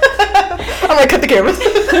 I'm gonna cut the cameras.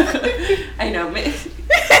 I know.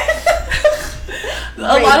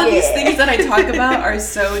 A lot of these things that I talk about are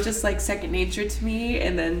so just like second nature to me,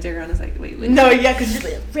 and then Darren is like, wait. No, yeah, because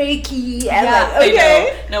you're like Reiki. And yeah, like,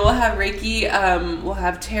 okay. I know. No, we'll have Reiki. We'll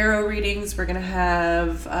have tarot readings. We're gonna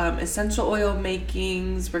have essential oil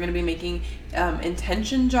makings. We're gonna be making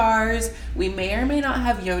intention jars. We may or may not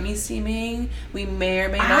have yoni steaming. We may or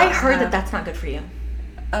may not. I heard that that's not good for you.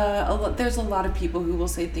 There's a lot of people who will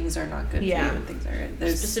say things are not good for you and things are.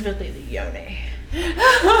 Specifically the yoni.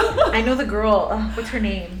 I know the girl. What's her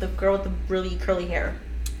name? The girl with the really curly hair.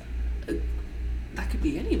 That could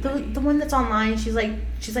be anybody. The one that's online. She's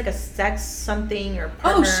like a sex something or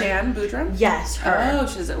partner. Oh, Shan Boodram? Yes, her. Oh,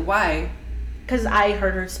 she's why? Because I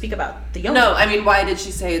heard her speak about the yoni. No, I mean, why did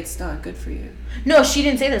she say it's not good for you? No, she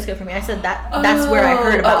didn't say that's good for me. I said that's where I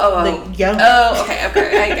heard about the yoni. Oh, okay.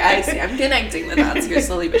 I see. I'm connecting the dots here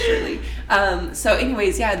slowly but surely. So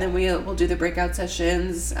anyways, yeah, and then we'll do the breakout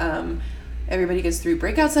sessions. Everybody gets 3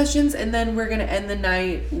 breakout sessions, and then we're going to end the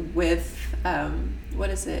night with, what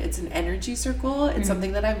is it? It's an energy circle. It's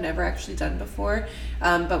something that I've never actually done before.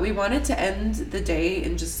 But we wanted to end the day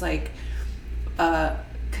in just like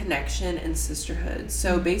connection and sisterhood.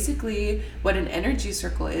 So basically what an energy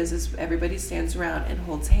circle is everybody stands around and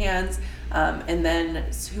holds hands, and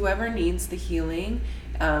then whoever needs the healing,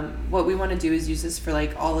 what we want to do is use this for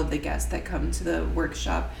like all of the guests that come to the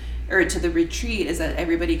workshop or to the retreat, is that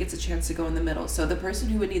everybody gets a chance to go in the middle. So the person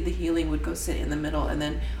who would need the healing would go sit in the middle, and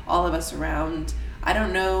then all of us around, I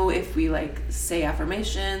don't know if we like say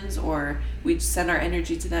affirmations or we send our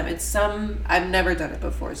energy to them. I've never done it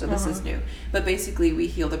before, so this is new. But basically we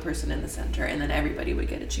heal the person in the center, and then everybody would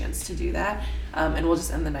get a chance to do that. And we'll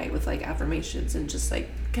just end the night with like affirmations and just like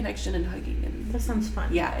connection and hugging. And that sounds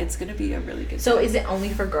fun. Yeah, it's going to be a really good So time. Is it only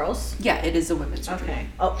for girls? Yeah, it is a women's retreat. Okay.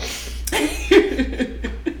 Oh.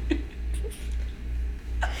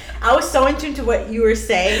 I was so in tune to what you were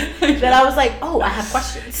saying that I was like, oh, I have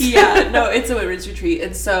questions. Yeah, no, it's a women's retreat.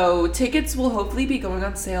 And so tickets will hopefully be going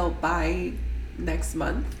on sale by next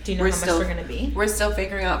month. Do you know how much they're going to be? We're still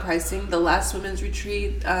figuring out pricing. The last women's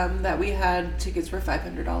retreat that we had, tickets were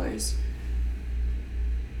 $500.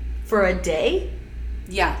 For a day?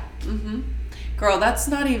 Yeah. Mm-hmm. Girl, that's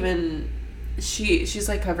not even... She's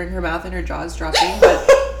like covering her mouth and her jaw's dropping, but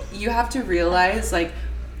you have to realize like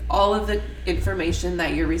all of the information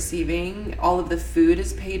that you're receiving, all of the food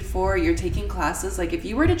is paid for. You're taking classes. Like if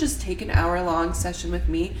you were to just take an hour-long session with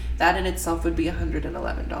me, that in itself would be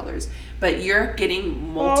 $111. But you're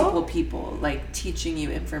getting multiple people like teaching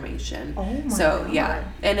you information. Oh my God. Yeah,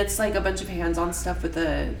 and it's like a bunch of hands-on stuff with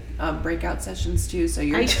the breakout sessions too. So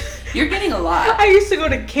you're getting a lot. I used to go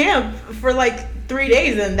to camp for like 3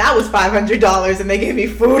 days, and that was $500, and they gave me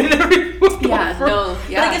food and everything. Yeah, no,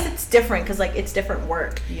 yeah. But I guess it's different because like it's different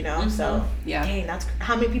work, you know. So yeah. Dang, that's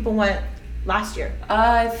how many people went last year?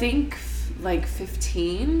 I think like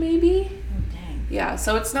 15, maybe. Oh, dang. Yeah,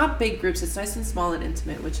 so it's not big groups. It's nice and small and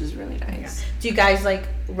intimate, which is really nice. Yeah. Do you guys like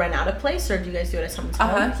rent out a place, or do you guys do it at someone's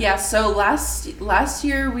home? Yeah. So last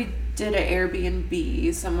year we did an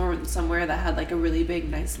Airbnb somewhere that had like a really big,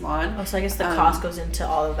 nice lawn. Oh, so I guess the cost goes into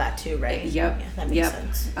all of that too, right? Yep. Yeah, that makes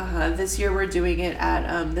sense. This year we're doing it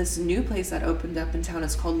at this new place that opened up in town.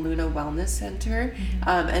 It's called Luna Wellness Center,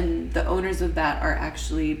 and the owners of that are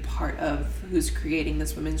actually part of who's creating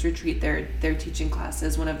this women's retreat. They're teaching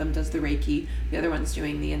classes. One of them does the Reiki. The other one's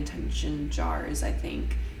doing the intention jars, I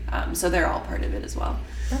think. So they're all part of it as well.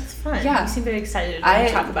 That's fun. Yeah. You seem very excited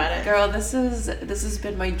to talk about it. Girl, this has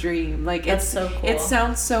been my dream. Like, that's so cool. It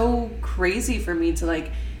sounds so crazy for me to,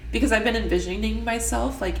 like, because I've been envisioning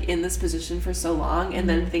myself, like, in this position for so long, and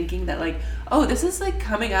then thinking that, like, oh, this is, like,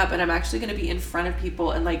 coming up, and I'm actually going to be in front of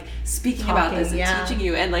people and, like, speaking about this and teaching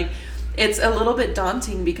you. And, like, it's a little bit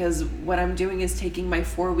daunting because what I'm doing is taking my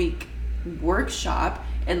 4-week workshop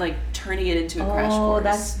and, like, turning it into a crash course. Oh,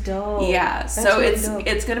 that's dope. Yeah. That's so really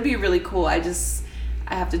it's going to be really cool. I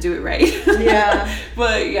have to do it right. Yeah.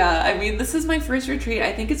 But, yeah, I mean, this is my first retreat.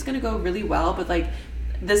 I think it's going to go really well, but, like,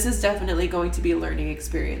 this is definitely going to be a learning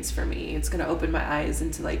experience for me. It's going to open my eyes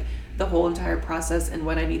into, like, the whole entire process and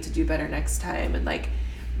what I need to do better next time. And, like,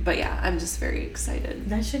 but yeah, I'm just very excited.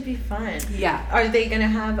 That should be fun. Yeah. Are they going to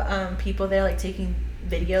have people there, like, taking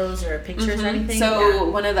videos or pictures or anything? So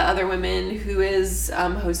one of the other women who is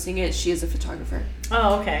hosting it, she is a photographer.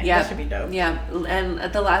 Oh, okay. Yeah. That should be dope. Yeah. And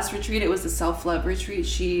at the last retreat, it was a self-love retreat.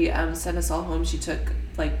 She sent us all home. She took,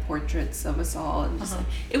 like, portraits of us all, and just, like,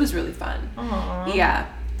 it was really fun. Aww. Yeah.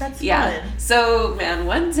 That's fun. So, man,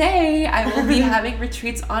 one day I will be having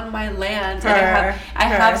retreats on my land. And I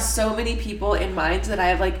have so many people in mind that I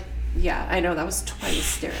have, like, I know that was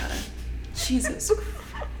twice, Dariana. Jesus.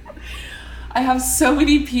 I have so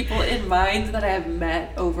many people in mind that I have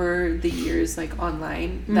met over the years, like,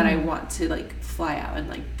 online, that I want to, like, fly out and,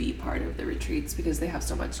 like, be part of the retreats because they have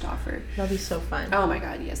so much to offer. That'll be so fun. Oh my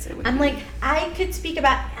God, yes, it would. I'm like, I could speak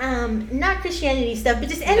about not Christianity stuff, but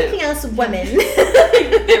just anything else with women.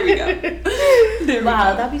 There we go.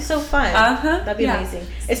 Wow, that'd be so fun. That'd be amazing.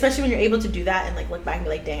 Especially when you're able to do that and, like, look back and be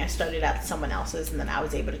like, dang, I started out someone else's and then I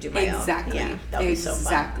was able to do my own. Yeah, that'd be so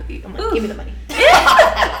fun. I'm like, give me the money.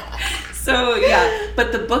 So, yeah,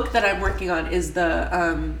 but the book that I'm working on is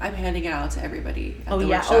I'm handing it out to everybody at the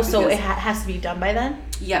workshop. Oh, so it has to be done by then?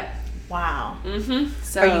 Yep. Wow.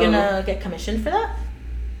 So, are you going to get commissioned for that?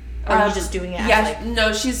 Or are you just doing it as,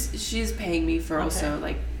 no, she's paying me for also,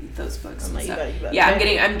 like, those books and stuff.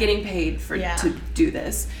 I'm getting paid to do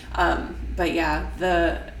this. But, yeah,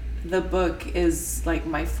 the book is, like,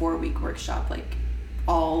 my 4-week workshop, like,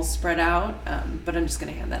 all spread out. But I'm just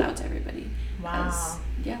going to hand that out to everybody. Wow.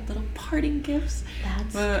 Little parting gifts.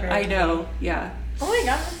 That's crazy. I know, yeah. Oh my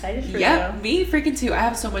God, I'm excited for you. Yeah, me freaking too. I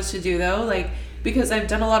have so much to do though, like, because I've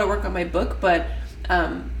done a lot of work on my book, but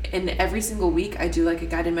in every single week I do, like, a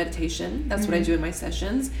guided meditation. That's what I do in my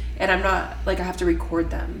sessions, and I'm not, like, I have to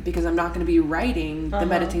record them because I'm not going to be writing the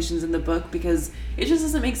meditations in the book because it just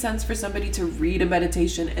doesn't make sense for somebody to read a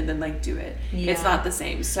meditation and then, like, do it. It's not the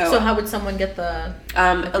same. So how would someone get the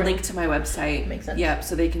a link to my website? Makes sense. Yep,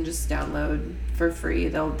 so they can just download for free.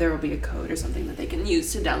 There will be a code or something that they can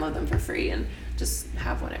use to download them for free and just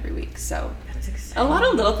have one every week. So a lot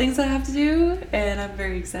of little things I have to do, and I'm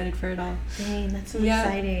very excited for it all. Dang, that's so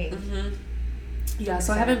exciting. Yeah,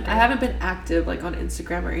 so I haven't been active, like, on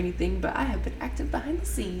Instagram or anything, but I have been active behind the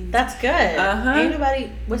scenes. That's good. Ain't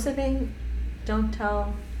nobody, what's the thing? Don't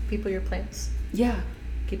tell people your plans. Yeah.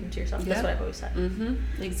 Keep them to yourself. That's what I've always said.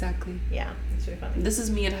 Exactly. Yeah, it's really funny. This is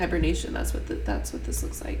me in hibernation. That's what this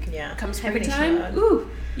looks like. Yeah. Come springtime, ooh,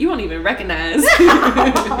 you won't even recognize.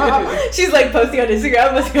 She's, like, posting on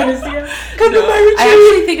Instagram. Come to my retreat. I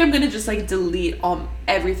actually think I'm gonna just, like, delete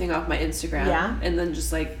everything off my Instagram. Yeah. And then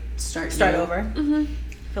just, like, start over. I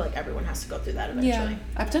feel like everyone has to go through that eventually. Yeah,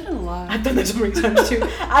 I've done it a lot. I've done that so many times too.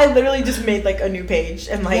 I literally just made, like, a new page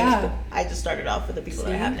and, like, I just started off with the people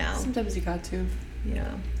that I have now. Sometimes you got to.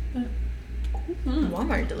 Yeah.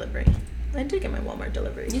 Walmart delivery. I did get my Walmart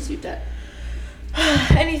delivery. Yes, you did.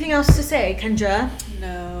 Anything else to say, Kendra?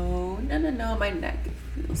 No. My neck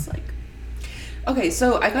feels like. Okay,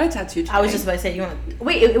 so I got a tattoo today. I was just about to say, you want to...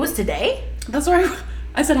 Wait, it was today? That's why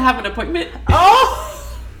I said I have an appointment. Oh!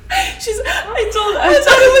 I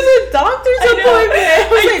thought it was a doctor's appointment. I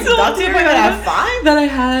was like, doctor's appointment at 5? That I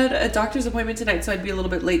had a doctor's appointment tonight, so I'd be a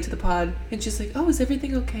little bit late to the pod. And she's like, oh, is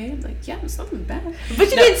everything okay? I'm like, yeah, it's nothing bad. But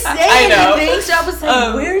you didn't say anything, so I was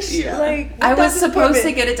like, where's she? Yeah. Like, I was supposed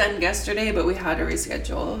to get it done yesterday, but we had to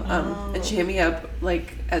reschedule. And she hit me up,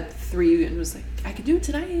 like, at 3 and was like, I can do it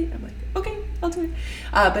tonight. I'm like, okay, I'll do it.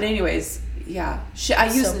 But anyways... Yeah,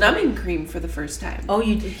 I used numbing cream for the first time. Oh,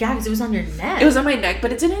 you did? Yeah, because it was on your neck. It was on my neck,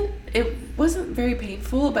 but it wasn't very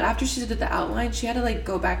painful. But after she did the outline, she had to, like,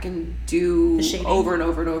 go back and do over and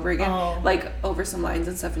over and over again, like, over some lines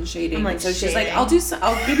and stuff and shading. Like, and so she's like, I'll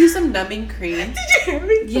give you some numbing cream. Did you hear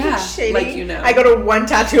me? Yeah, shading? like, you know. I go to one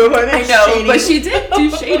tattoo appointment. I know, shading. but she did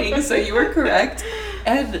do shading, so you were correct.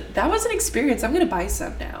 And that was an experience. I'm gonna buy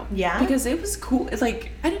some now. Yeah, because it was cool. It's like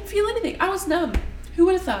I didn't feel anything. I was numb. Who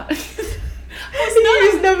would have thought?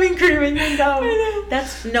 Use numbing cream in your gum.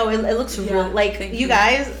 That's it looks real. Like you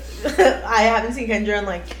guys, I haven't seen Kendra in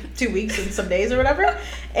like 2 weeks and some days or whatever,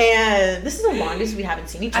 and this is the longest we haven't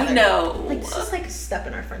seen each other. I know. Like this is like a step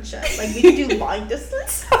in our friendship. Like we can do long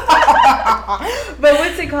distance. But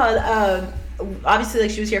what's it called? Obviously,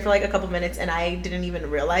 like she was here for like a couple minutes, and I didn't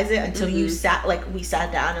even realize it until we sat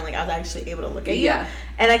down, and like I was actually able to look at you.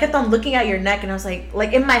 And I kept on looking at your neck, and I was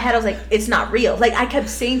like in my head, I was like, it's not real. Like I kept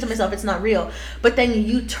saying to myself, it's not real. But then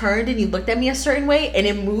you turned and you looked at me a certain way, and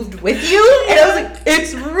it moved with you, and I was like,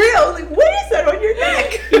 it's real. I was like, what is that on your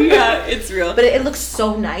neck? Yeah, it's real. But it looks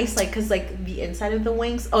so nice, like because like the inside of the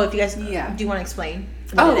wings. Oh, if you guys do you want to explain?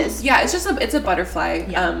 What it is? Yeah, it's a butterfly.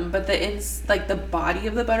 But the body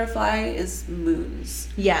of the butterfly is moons.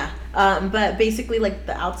 Yeah. But basically like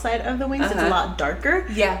the outside of the wings is a lot darker.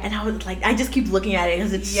 Yeah. And I was like, I just keep looking at it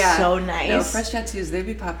because it's so nice. No, fresh tattoos, they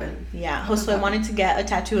be popping. Yeah. So I wanted to get a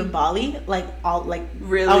tattoo in Bali, like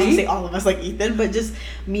really? I was gonna say all of us, like Ethan, but just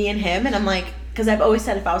me and him, and I'm like, because I've always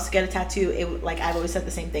said if I was to get a tattoo, I've always said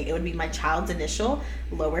the same thing. It would be my child's initial,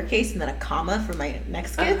 lowercase, and then a comma for my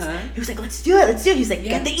next kids. He was like, let's do it. He's like,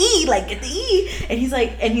 get the E. And he's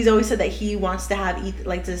like, and he's always said that he wants to have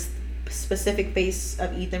like this specific face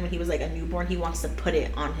of Ethan when he was like a newborn. He wants to put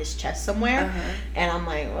it on his chest somewhere. And I'm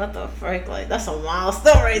like, what the frick? Like that's a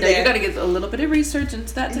milestone right there. You gotta get a little bit of research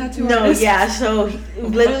into that tattoo. So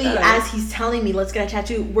literally as he's telling me let's get a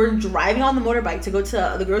tattoo, we're driving on the motorbike to go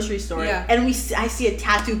to the grocery store, and I see a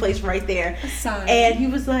tattoo place right there, and he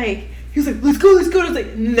was like let's go. And I was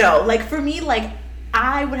like, no, like for me, like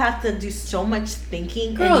I would have to do so much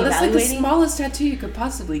thinking. Girl, and that's like the smallest tattoo you could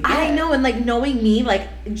possibly get. I know, and like knowing me, like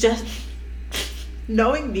just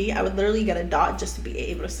knowing me, I would literally get a dot just to be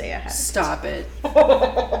able to say I had. Stop it.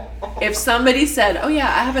 If somebody said, "Oh yeah,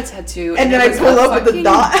 I have a tattoo," and then I pull up with a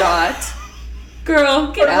dot,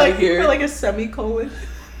 girl, get out of here. Or like a semicolon.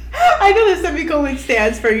 I know the semicolon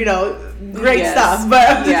stands for great stuff, but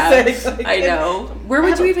I'm just saying. Like, I know. Where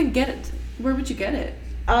would you even get it? Where would you get it?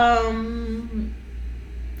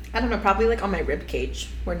 I don't know, probably like on my rib cage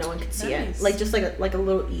where no one could see it, like just like a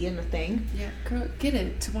little E in the thing. Yeah, girl, get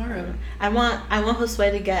it tomorrow. I want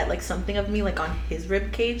Josue to get like something of me like on his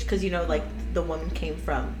rib cage because like the woman came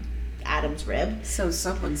from Adam's rib. So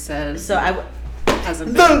someone says. So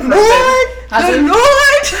hasn't the been Lord.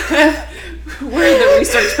 Where are the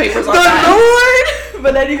research papers on that? The Lord.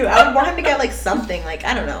 But anyway, I would want him to get like something, like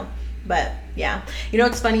I don't know, but yeah,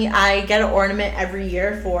 it's funny. I get an ornament every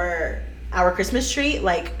year for our Christmas tree,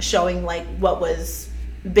 like showing like what was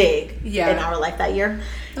big in our life that year.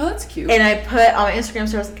 Oh, that's cute. And I put on my Instagram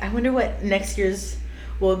story, I was like, I wonder what next year's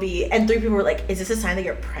will be. And 3 people were like, is this a sign that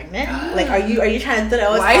you're pregnant? Like, are you trying to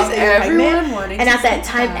throw us Why off is that you're everyone pregnant? wanting And to at that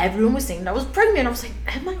see time, that? everyone was saying that I was pregnant.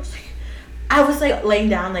 I was like laying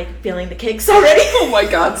down, like feeling the kicks already. Oh my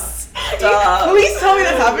god. Stop. Please tell me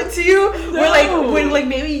that happened to you. No. Or like when like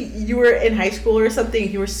maybe you were in high school or something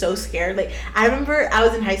and you were so scared. Like I remember I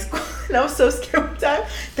was in high school and I was so scared one time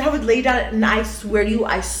that I would lay down and I swear to you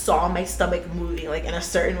I saw my stomach moving like in a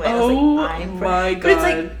certain way. I was like, I'm my god. But it's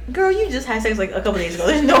like, girl, you just had sex like a couple days ago.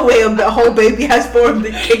 There's no way a whole baby has formed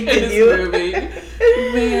and kicked in you. Movie.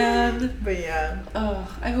 Man. But yeah.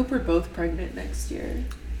 Oh, I hope we're both pregnant next year.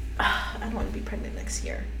 I don't want to be pregnant next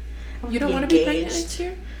year. You don't want to be pregnant next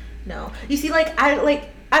year? No. You see, like I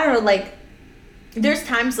don't know, like there's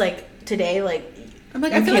times like today, like I'm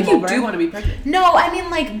like I feel like you do want to be pregnant. No, I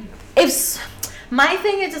mean like if my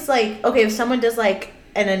thing is just like, okay, if someone does like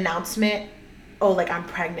an announcement, oh like I'm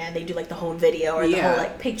pregnant, they do like the whole video or the whole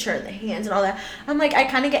like picture and the hands and all that. I'm like I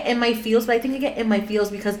kind of get in my feels, but I think I get in my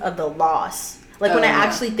feels because of the loss. Like when I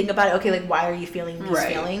actually think about it, okay, like why are you feeling these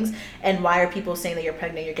feelings, and why are people saying that you're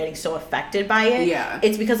pregnant? You're getting so affected by it. Yeah,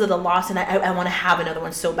 it's because of the loss, and I want to have another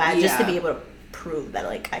one so bad just to be able to prove that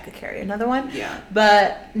like I could carry another one. Yeah,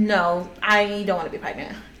 but no, I don't want to be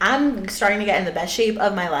pregnant. I'm starting to get in the best shape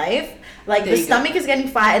of my life. Like the stomach is getting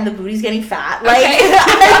fat and the booty's getting fat. Like,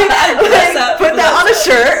 put that on a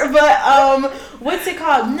shirt. But what's it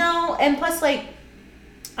called? No, and plus like.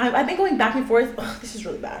 I've been going back and forth. Ugh, this is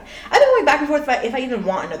really bad. I've been going back and forth if I even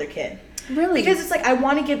want another kid. Really? Because it's like I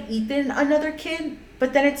want to give Ethan another kid,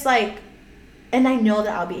 but then it's like, and I know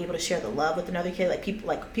that I'll be able to share the love with another kid. Like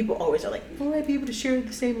people always are like, will I be able to share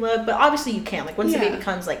the same love? But obviously you can't. Like once the baby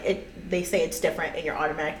comes, like they say it's different, and you're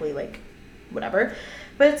automatically like, whatever.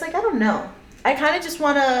 But it's like I don't know. I kind of just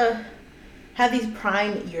want to have these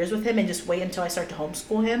prime years with him and just wait until I start to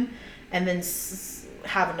homeschool him, and then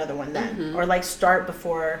have another one then, or like start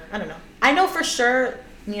before. I don't know. I know for sure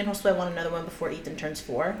me and Josue want another one before Ethan turns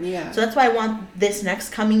 4. Yeah. So that's why I want this next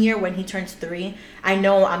coming year when he turns 3. I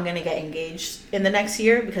know I'm going to get engaged in the next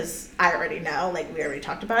year because I already know, like we already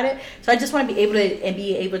talked about it. So I just want to be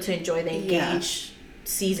able to enjoy the engaged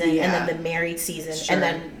season and then the married season. Sure. And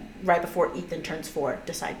then right before Ethan turns 4,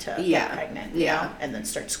 decide to get pregnant. You know, and then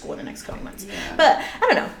start school in the next coming months. Yeah. But I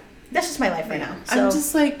don't know. That's just my life right now. So. I'm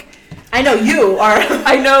just like... I know you are.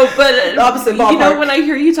 I know, but the opposite ballpark. You know, when I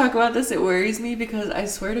hear you talk about this, it worries me because I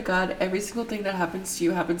swear to God, every single thing that happens to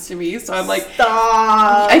you happens to me. So I'm like,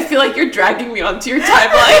 stop. I feel like you're dragging me onto your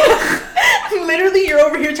timeline. Literally, you're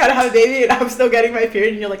over here trying to have a baby, and I'm still getting my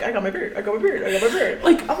period, and you're like, I got my period.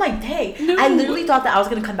 Like, I'm like, dang. No. I literally thought that I was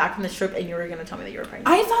gonna come back from this trip, and you were gonna tell me that you were pregnant.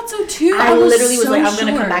 I thought so too. I literally was like, I'm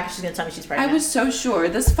gonna come back, and she's gonna tell me she's pregnant. I was so sure.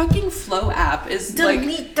 This fucking Flow app is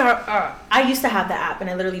delete the. I used to have the app, and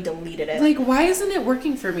I literally deleted it. Like, why isn't it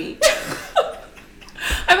working for me?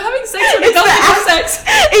 I'm having sex with adults sex.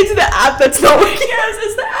 It's the app that's not working. Yes,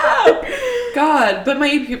 it's the app. God, but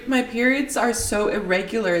my periods are so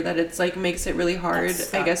irregular that it's like makes it really hard,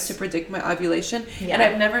 I guess, to predict my ovulation. Yeah. And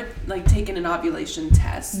I've never like taken an ovulation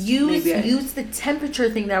test. Use the temperature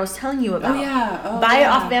thing that I was telling you about. Oh yeah. Buy it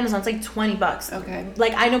off of Amazon. It's like $20. Okay.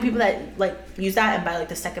 Like I know people that like use that and by like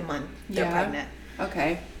the second month they're pregnant.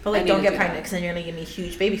 Okay. But like, don't get pregnant because then you're gonna give me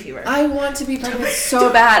huge baby fever. I want to be pregnant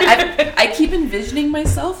so bad. I keep envisioning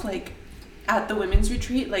myself like at the women's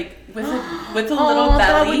retreat, like with a little belly.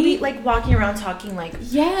 That would be like walking around talking like,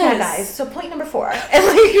 yes. Yeah, guys. So point number 4, and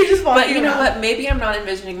like you're just walking. But you around. know what? Maybe I'm not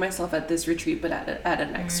envisioning myself at this retreat, but at a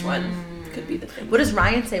next one could be the thing. What does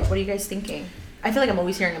Ryan say? What are you guys thinking? I feel like I'm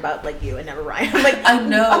always hearing about like you and never Ryan. I'm like, I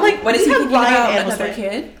know. I'm like, what is he thinking about? Another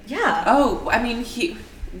kid? Yeah. Oh, I mean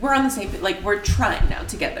we're on the same, like we're trying now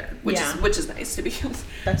together, which is nice to be.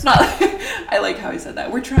 That's not. I like how he said that.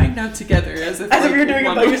 We're trying now together, as if you're doing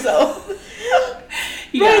it by yourself.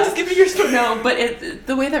 Yeah, Ryan, just give me your story. No, but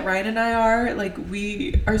the way that Ryan and I are, like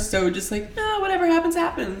we are so just like, whatever happens,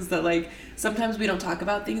 happens. That like sometimes we don't talk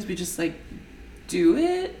about things, we just like do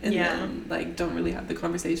it and then like don't really have the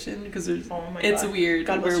conversation because it's weird.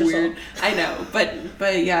 God we're weird. I know,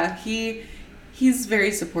 but yeah, he's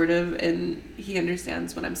very supportive and he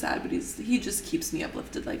understands when I'm sad, but he just keeps me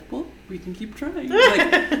uplifted. Like, well, we can keep trying. Like,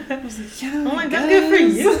 I was like, yeah. Oh my God, good for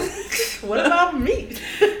you. What about me?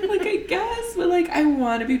 Like, I guess, but like, I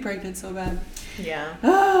want to be pregnant so bad. Yeah.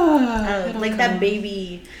 Like that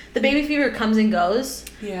baby, the baby fever comes and goes.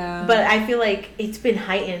 Yeah. But I feel like it's been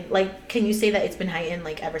heightened. Like, can you say that it's been heightened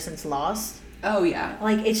like ever since Lost? Oh yeah.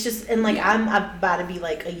 Like it's just and like I'm about to be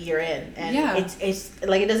like a year in and it's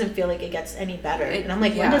like it doesn't feel like it gets any better and I'm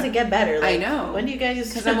like when does it get better? Like, I know. When do you guys?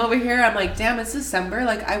 Because I'm over here. I'm like, damn, it's December.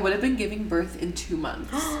 Like I would have been giving birth in 2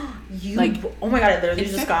 months. Oh my God! I literally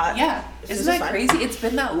just got. Yeah. Isn't that crazy? It's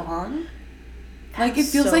been that long. Like it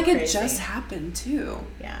feels so like crazy. It just happened too.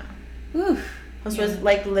 Yeah. Oof. This was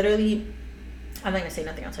like literally. I'm not gonna say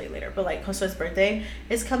nothing. I'll tell you later. But like Josue's birthday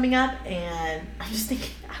is coming up, and I'm just thinking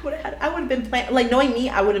I would have been planning. Like knowing me,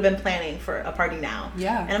 I would have been planning for a party now.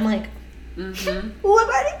 Yeah. And I'm like, what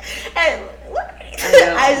party? And what party?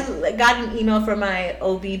 I got an email from my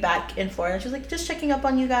OB back in Florida. She was like, just checking up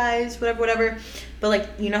on you guys, whatever. But like,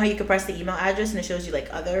 you know how you can press the email address and it shows you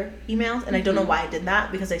like other emails, and I don't know why I did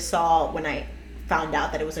that because I saw when I found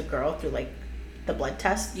out that it was a girl through like the blood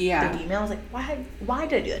test, the email. I was like, why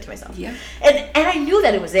did I do that to myself? Yeah. And I knew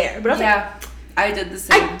that it was there, but I was like, I did the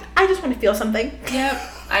same. I just want to feel something. Yep.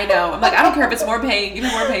 I know. I'm like, I don't care if it's more pain. Give me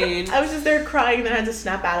more pain. I was just there crying and then I had to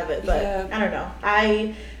snap out of it. But I don't know.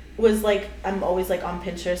 I was like, I'm always like on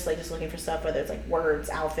Pinterest, like just looking for stuff, whether it's like words,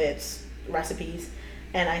 outfits, recipes.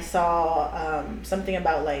 And I saw something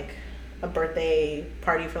about like a birthday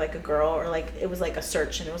party for like a girl, or like it was like a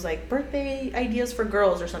search and it was like birthday ideas for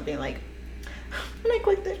girls or something like. And I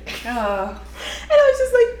clicked it. And I was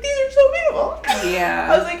just like, these are so beautiful. Yeah.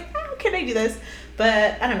 I was like, how can I do this?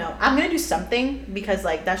 But I don't know. I'm going to do something because,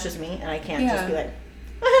 like, that's just me. And I can't just be like,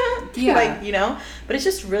 like, you know? But it's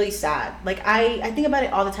just really sad. Like, I think about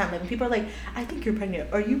it all the time. Like, when people are like, I think you're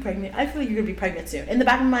pregnant. Are you pregnant? I feel like you're going to be pregnant soon. In the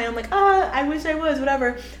back of my mind, I'm like, I wish I was,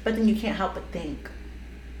 whatever. But then you can't help but think.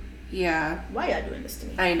 Yeah. Why are you doing this to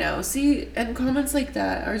me? I know. See, and comments like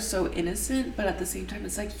that are so innocent, but at the same time,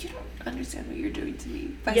 it's like, you don't understand what you're doing to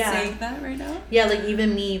me by saying that right now. Yeah, like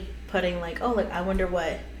even me putting like, oh, like I wonder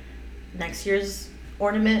what next year's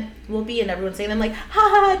ornament will be, and everyone's saying, I'm like,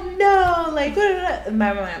 no, like, blah, blah, blah. In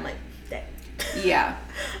my mind, I'm like, dang. Yeah.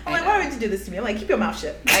 I'm like, why would you do this to me? I'm like, keep your mouth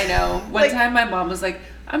shut. I know. One time my mom was like,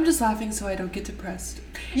 I'm just laughing so I don't get depressed.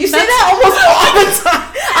 You say that almost all the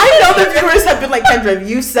time. I know the viewers have been like, Kendra,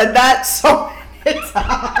 you said that so many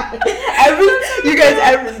times.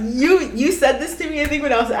 You said this to me, I think,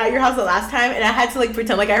 when I was at your house the last time, and I had to like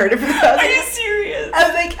pretend like I heard it from you. Are you serious? I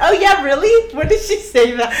was like, oh yeah, really? When did she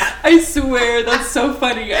say that? I swear, that's so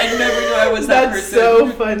funny. I never knew I was that person. That's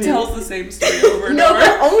so funny. Tells the same story over and no, over.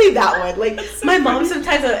 but only that one. Like so my mom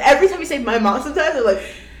sometimes. Every time you say my mom, sometimes I'm like,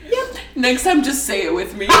 yep. Next time, just say it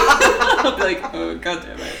with me. I'll be like, oh god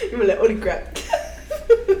damn it. You're like, holy crap.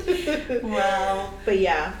 Wow. But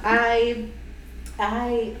yeah, I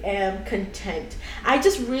am content. I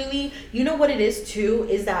just really, you know what it is too,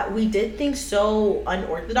 is that we did things so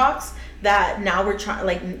unorthodox that now we're trying,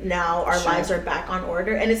 like now our lives are back on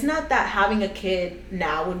order. And it's not that having a kid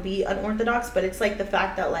now would be unorthodox, but it's like the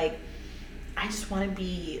fact that like I just want to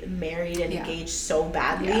be married and engaged so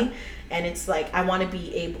badly. Yeah. And it's like I want to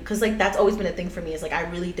be able, because like that's always been a thing for me, is like I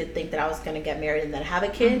really did think that I was going to get married and then have a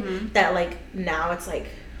kid. That like now it's like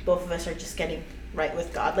both of us are just getting right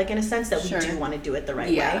with God, like in a sense that we do want to do it the right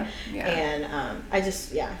way. Yeah. And I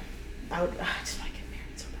just want to get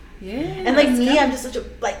married so bad. Yeah. And like me, good. I'm just such a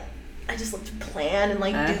like I just love to plan and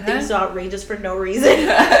like do things so outrageous for no reason.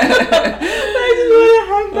 I just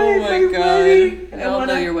want to have my god. wedding. I all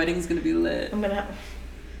know your wedding's gonna be lit. I'm gonna have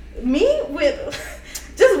me with.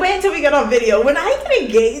 Just wait until we get on video. When I get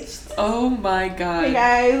engaged. Oh my god. Hey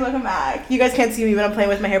guys, welcome back. You guys can't see me, but I'm playing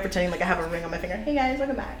with my hair, pretending like I have a ring on my finger. Hey guys,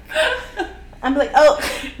 welcome back. I'm like, oh,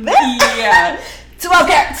 this? Yeah. 12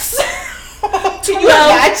 carats. Can you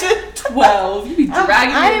imagine? 12. You be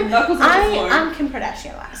dragging your knuckles on the floor. I'm Kim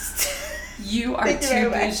Kardashian last. You are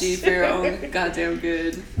too bougie for your own goddamn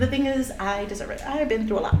good. The thing is, I deserve it. I have been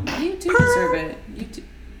through a lot. You do deserve it. You do.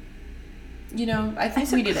 You know, I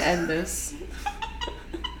think we need to end this.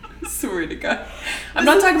 Swear to God. I'm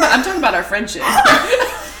talking about our friendship.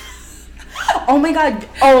 Oh my god.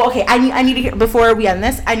 Oh, okay. I need to hear, before we end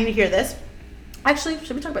this, I need to hear this. Actually,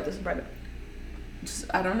 should we talk about this in private?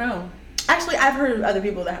 I don't know. Actually, I've heard other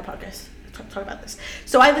people that have podcasts talk about this.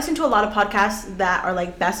 So I listen to a lot of podcasts that are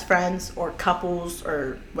like best friends or couples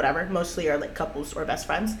or whatever. Mostly are like couples or best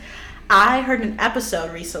friends. I heard an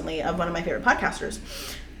episode recently of one of my favorite podcasters.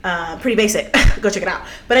 Pretty basic. Go check it out.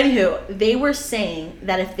 But anywho, they were saying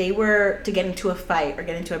that if they were to get into a fight or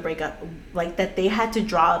get into a breakup, like that they had to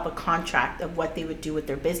draw up a contract of what they would do with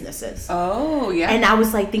their businesses. Oh, yeah. And I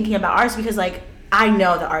was like thinking about ours because like I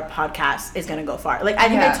know that our podcast is going to go far. Like I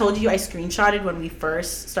think I told you I screenshotted when we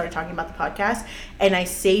first started talking about the podcast and I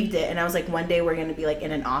saved it and I was like one day we're going to be like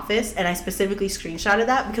in an office and I specifically screenshotted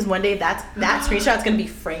that because one day that screenshot's going to be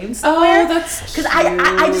framed somewhere. Oh, that's because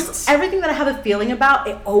I just everything that I have a feeling about,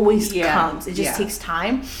 it always comes. It just takes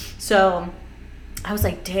time. So I was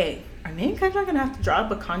like, dang. Are me and Kendra gonna have to draw up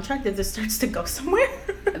a contract if this starts to go somewhere?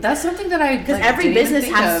 That's something that I because every business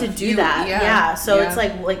has to do that. Yeah. So it's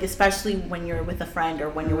like especially when you're with a friend or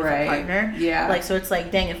when you're with a partner. Yeah. Like so it's like,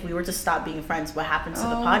 dang, if we were to stop being friends, what happens to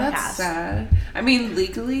the podcast? That's sad. I mean,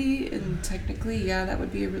 legally and technically, that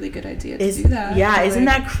would be a really good idea to do that. Yeah, isn't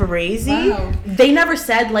that crazy? Wow. They never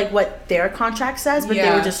said like what their contract says, but they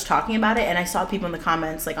were just talking about it. And I saw people in the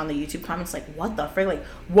comments, like on the YouTube comments, like, what the frick? Like,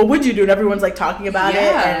 what would you do? And everyone's like talking about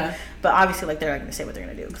it. But obviously, like, they're not going to say what they're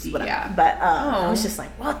going to do. Yeah. But I was just like,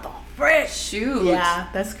 what the frick? Shoot. Yeah,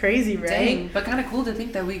 that's crazy, right? Dang. But kind of cool to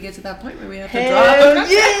think that we get to that point where we have to draw up a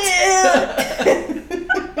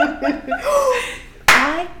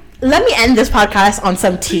contract. Let me end this podcast on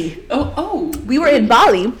some tea. Oh. We were in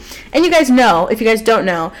Bali. And you guys know, if you guys don't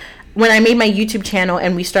know, when I made my YouTube channel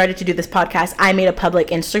and we started to do this podcast, I made a public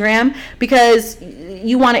Instagram because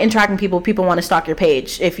you want to interact with people. People want to stalk your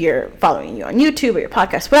page if you're following you on YouTube or your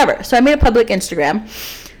podcast, whatever. So I made a public Instagram.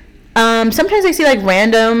 Sometimes I see like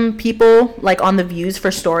random people like on the views for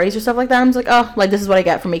stories or stuff like that. I'm just like, oh, like this is what I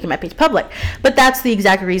get for making my page public. But that's the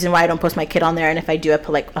exact reason why I don't post my kid on there. And if I do, I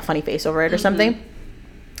put like a funny face over it or something.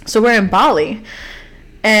 So we're in Bali.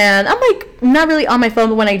 And I'm like not really on my phone,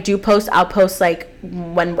 but when I do post, I'll post like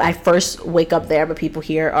when I first wake up there, but people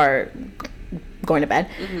here are going to bed.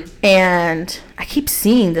 And I keep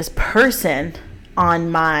seeing this person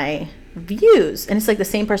on my views, and it's like the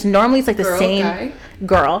same person. Normally it's like the same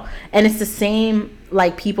girl, and it's the same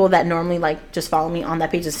like people that normally like just follow me on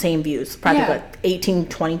that page, the same views, probably like 18,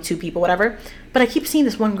 22 people, whatever. But I keep seeing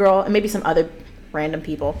this one girl and maybe some other random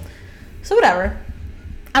people. So whatever,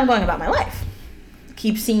 I'm going about my life.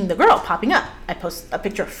 Keep seeing the girl popping up. I post a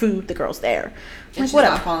picture of food, the girl's there. And like, she's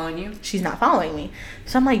not following you? She's not following me.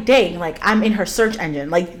 So I'm like, dang, like I'm in her search engine.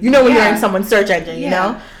 Like, you know when you're in someone's search engine, you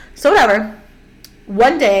know? So whatever.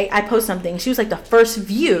 One day I post something. She was like the first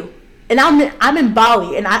view. And I'm in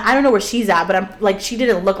Bali and I don't know where she's at, but I'm like, she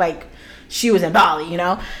didn't look like she was in Bali, you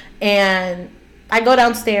know? And I go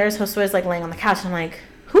downstairs, Josue's like laying on the couch and I'm like,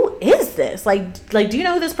 who is is this? Like, do you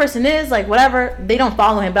know who this person is? Like, whatever. They don't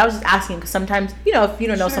follow him, but I was just asking because sometimes, you know, if you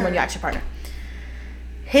don't know someone, you ask your partner.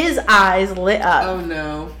 His eyes lit up. Oh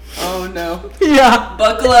no. Yeah.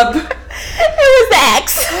 Buckle up. It was the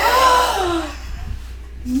ex.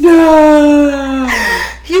 No.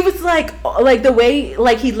 He was like the way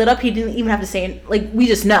like he lit up, he didn't even have to say it. Like, we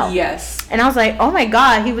just know. Yes. And I was like, oh my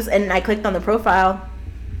God. And I clicked on the profile,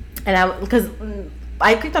 and because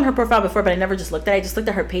I clicked on her profile before, but I never just looked at it. I just looked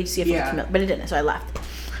at her page to see if it was familiar, but it didn't, so I left.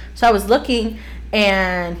 So I was looking,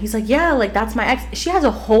 and he's like, yeah, like, that's my ex. She has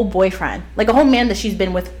a whole boyfriend, like a whole man that she's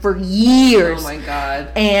been with for years. Oh my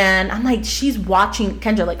God. And I'm like, she's watching,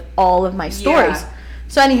 Kendra, like, all of my stories. Yeah.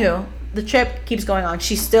 So anywho, the trip keeps going on.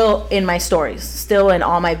 She's still in my stories, still in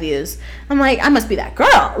all my views. I'm like, I must be that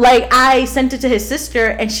girl. Like, I sent it to his sister,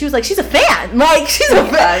 and she was like, she's a fan. Like, she's a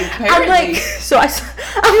fan. Apparently. I'm like, so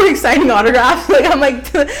I'm like signing autographs. Like, I'm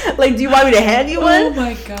like, do you want me to hand you one? Oh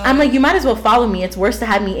my God. I'm like, you might as well follow me. It's worse to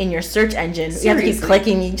have me in your search engine. Seriously. You have to keep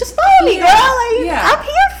clicking me. Just follow me, girl. Like, I'm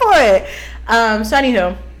here for it. So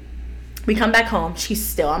anywho, we come back home. She's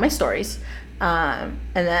still on my stories. And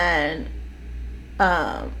then,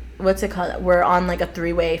 what's it called? We're on like a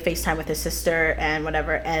 3-way FaceTime with his sister and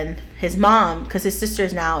whatever, and his mom, because his sister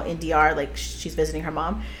is now in DR, like she's visiting her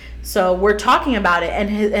mom. So we're talking about it, and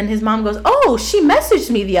his mom goes, "Oh, she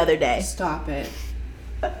messaged me the other day." Stop it.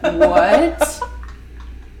 What?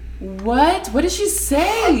 What did she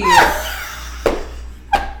say?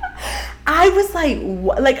 I was like,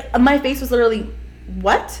 what? Like, my face was literally,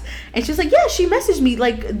 what? And she was like, yeah, she messaged me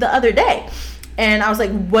like the other day. And I was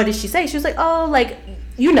like, what did she say? She was like, oh, like,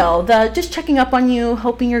 you know, just checking up on you,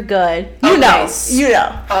 hoping you're good. You know.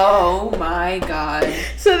 Oh my God.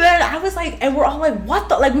 So then I was like, and we're all like, what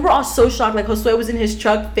the? Like, we were all so shocked. Like, Josue was in his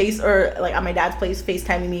truck, like at my dad's place,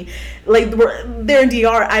 FaceTiming me. Like, they're in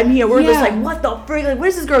DR, I'm here. We're just like, what the frick? Like, what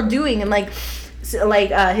is this girl doing? And like,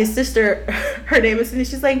 his sister, her name is Cindy.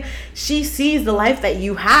 She's like, she sees the life that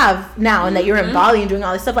you have now, and that you're in Bali and doing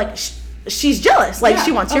all this stuff. Like, she's jealous. Like,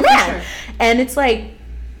 she wants your man. Sure. And it's like,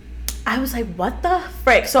 I was like, what the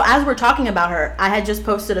frick? So as we're talking about her, I had just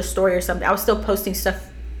posted a story or something. I was still posting stuff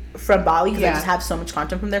from Bali because I just have so much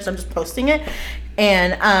content from there, so I'm just posting it.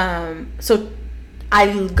 And so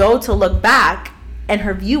I go to look back, and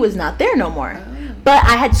her view is not there no more. But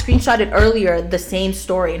I had screenshotted earlier the same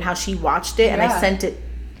story and how she watched it, and I sent it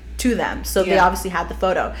to them. So they obviously had the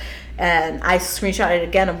photo. And I screenshotted it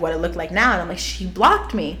again of what it looked like now, and I'm like, she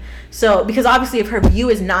blocked me. So, because obviously if her view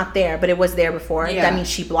is not there, but it was there before, that means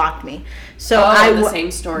she blocked me. So the same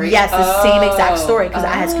story? Yes, the same exact story, because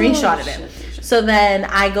I had screenshotted it. So then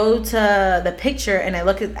I go to the picture, and I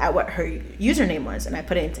look at what her username was, and I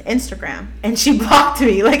put it into Instagram, and she blocked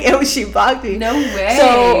me. Like, she blocked me. No way.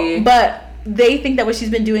 So, but they think that what she's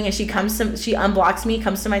been doing is she unblocks me,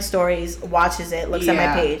 comes to my stories, watches it, looks at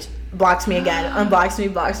my page, blocks me again, unblocks me,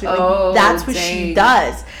 blocks me. Like, that's what she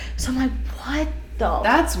does. So I'm like, what the?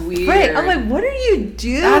 That's weird. Frick? I'm like, what are you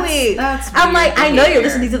doing? That's I'm like, I know you're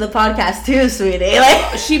listening to the podcast too, sweetie.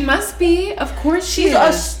 Like, she must be. Of course, she's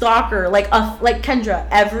a stalker. Like Kendra,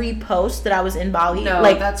 every post that I was in Bali,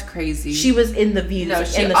 like, that's crazy. She was in the views. No,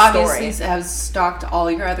 she in the obviously story. has stalked all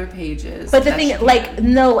your other pages. But the thing, like,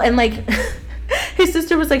 no, and like. His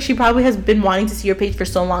sister was like, she probably has been wanting to see your page for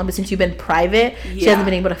so long, but since you've been private, she hasn't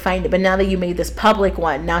been able to find it. But now that you made this public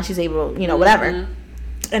one, now she's able, you know, whatever.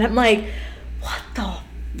 And I'm like, what the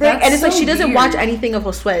frick? And it's so like, she doesn't watch anything of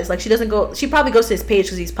Josue's. Like, she probably goes to his page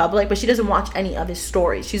because he's public, but she doesn't watch any of his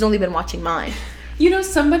stories. She's only been watching mine. You know,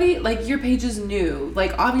 somebody, like, your page is new.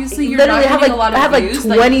 Like, obviously, you're not getting a lot of views. I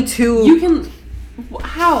have like 22. Like, you can,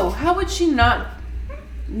 how would she not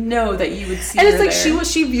know that you would see and it's her like there?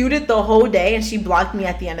 she viewed it the whole day, and she blocked me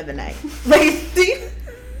at the end of the night. Like,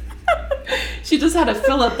 she just had to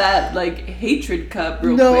fill up that like hatred cup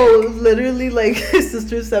real quick. No, literally, like, his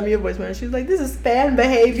sister sent me a voicemail. She's like, this is fan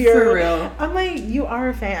behavior. For real. I'm like, you are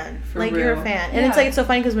a fan. For like, real. you're a fan. And it's like, it's so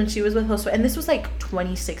funny because when she was with Josue, and this was like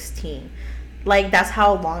 2016. Like, that's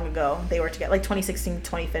how long ago they were together. Like, 2016,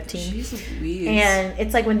 2015. Jesus Louise. And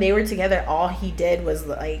it's like, when they were together, all he did was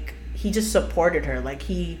like, he just supported her. Like,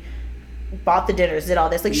 he bought the dinners, did all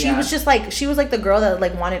this. Like, she was just like, she was like the girl that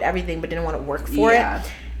like wanted everything but didn't want to work for it.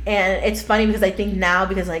 And it's funny because I think now,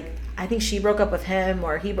 because like, I think she broke up with him,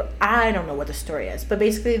 or I don't know what the story is, but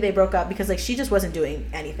basically they broke up because like she just wasn't doing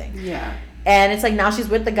anything. And it's like, now she's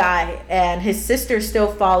with the guy, and his sister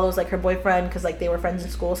still follows like her boyfriend because like they were friends in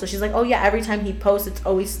school. So she's like, oh yeah, every time he posts, it's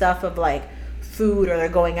always stuff of like food, or they're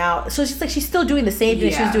going out. So she's like, she's still doing the same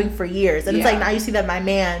thing she was doing for years. And it's like, now you see that my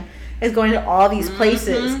man is going to all these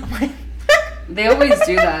places. I'm like, they always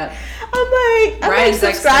do that. I'm like,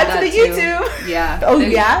 subscribe to the YouTube. Yeah. Oh,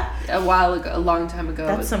 yeah? a while ago, a long time ago.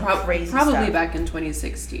 That's some crazy probably stuff. Back in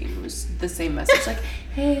 2016. It was the same message, like,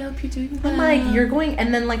 "Hey, I hope you're doing well." I'm like, you're going,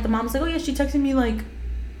 and then like the mom's like, "Oh yeah, she texted me like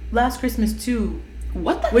last Christmas too."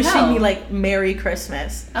 What the hell? Wishing me like Merry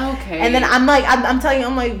Christmas. Okay. And then I'm like, I'm telling you,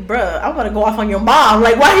 I'm like, bruh, I'm gonna go off on your mom.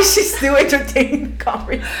 Like, why is she still entertaining the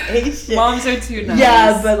conversation? Moms are too nice.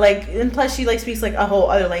 Yeah, but like, and plus she like speaks like a whole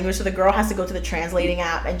other language, so the girl has to go to the translating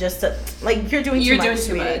app and just to, like, you're doing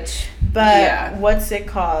too much. But what's it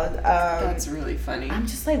called? That's really funny. I'm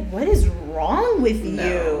just like, what is wrong with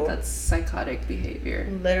you? That's psychotic behavior.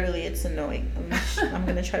 Literally, it's annoying. I'm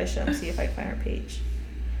gonna try to show and see if I can find her page.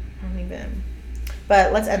 I don't even.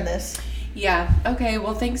 But let's end this. Yeah. Okay.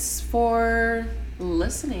 Well, thanks for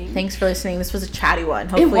listening. Thanks for listening. This was a chatty one.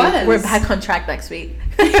 Hopefully, it was. We're back on track next week.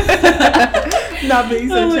 Not being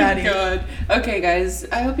so chatty. Oh my God. Okay, guys.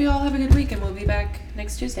 I hope you all have a good week, and we'll be back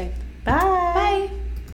next Tuesday. Bye. Bye.